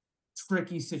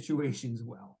tricky situations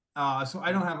well. So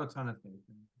I don't have a ton of faith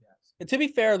in the Jets. And to be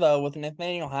fair, though, with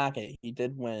Nathaniel Hackett, he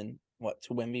did win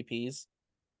 2 MVPs.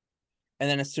 And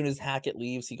then as soon as Hackett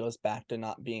leaves, he goes back to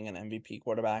not being an MVP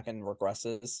quarterback and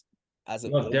regresses as a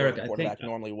Derrik, quarterback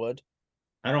normally would.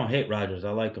 I don't hate Rodgers. I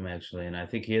like him, actually, and I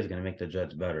think he is going to make the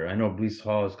Jets better. I know Breece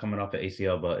Hall is coming off of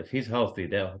ACL, but if he's healthy,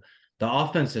 the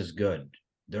offense is good.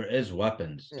 There is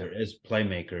weapons. Yeah. There is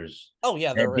playmakers. Oh,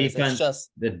 yeah, there is. It's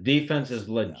just... The defense is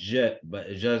legit, but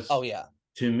it's just... Oh, yeah.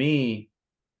 To me,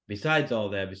 besides all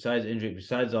that, besides injury,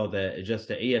 besides all that, it's just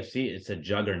the AFC, it's a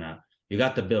juggernaut. You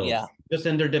got the Bills. Yeah. Just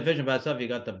in their division by itself, you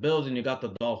got the Bills and you got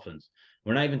the Dolphins.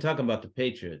 We're not even talking about the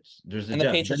Patriots. There's the And the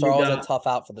Jets. Patriots Then are you always a got tough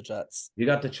out for the Jets. you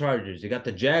got the Chargers. You got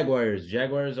the Jaguars.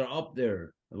 Jaguars are up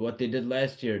there. What they did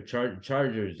last year.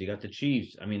 Chargers. You got the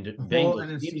Chiefs. I mean, the The whole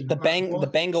Bengals. NFC, The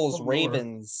Bengals, whole North.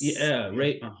 Ravens. Yeah,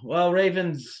 Yeah. Well,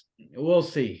 Ravens. We'll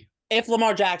see. If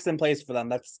Lamar Jackson plays for them,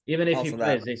 that's Even if he also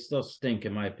plays, that. they still stink,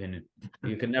 in my opinion.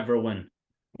 You can never win.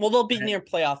 Well, they'll be near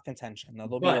playoff contention. They'll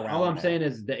be But around. all I'm there. saying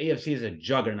is the AFC is a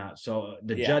juggernaut. So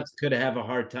the Yeah. Jets could have a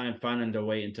hard time finding their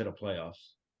way into the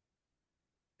playoffs.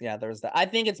 Yeah, there's that. I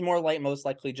think it's more like most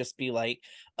likely just be like,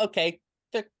 okay,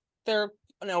 they're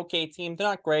an okay team. They're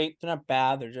not great. They're not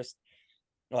bad. They're just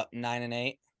what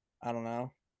 9-8. I don't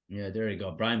know. Yeah, there you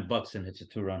go. Brian Buxton hits a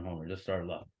 2-run homer. Just start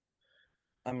love.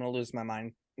 I'm gonna lose my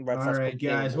mind. All right,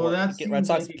 guys. Well, that Red seems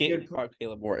Sox like a good.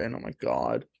 Caleb Wharton. Oh my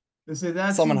god. So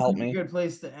that Someone seems help like me. a good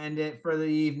place to end it for the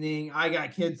evening. I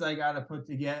got kids I got to put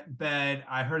to get bed.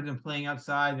 I heard them playing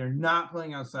outside. They're not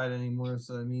playing outside anymore.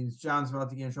 So that means John's about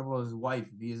to get in trouble with his wife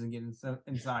if he isn't getting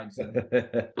inside. So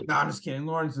no, I'm just kidding.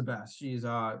 Lauren's the best. She's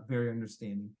very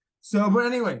understanding. So, but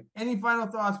anyway, any final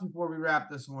thoughts before we wrap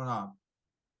this one up?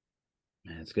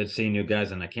 Man, it's good seeing you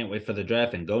guys, and I can't wait for the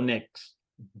draft. And go Knicks.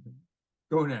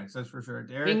 Go next. That's for sure.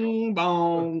 Derek. Bing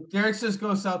bong. Derek says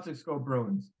go Celtics, go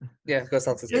Bruins. Yeah, go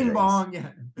Celtics. Bing bong. Yeah.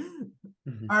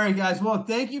 All right, guys. Well,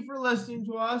 thank you for listening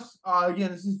to us.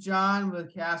 Again, this is John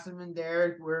with Kassem and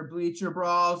Derek. We're Bleacher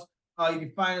Brawls. You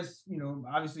can find us,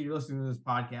 obviously you're listening to this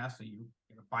podcast, so you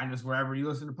can find us wherever you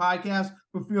listen to podcasts,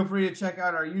 but feel free to check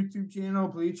out our YouTube channel,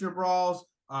 Bleacher Brawls,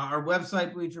 our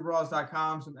website,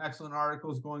 bleacherbrawls.com, some excellent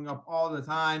articles going up all the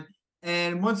time.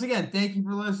 And once again, thank you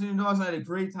for listening to us. I had a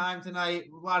great time tonight.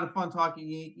 A lot of fun talking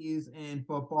Yankees and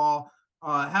football.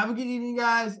 Have a good evening,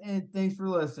 guys, and thanks for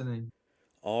listening.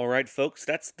 All right, folks,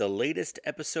 that's the latest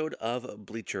episode of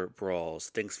Bleacher Brawls.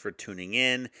 Thanks for tuning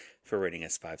in, for rating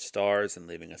us 5 stars, and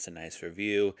leaving us a nice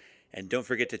review. And don't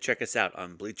forget to check us out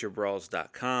on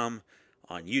bleacherbrawls.com,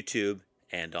 on YouTube,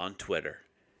 and on Twitter.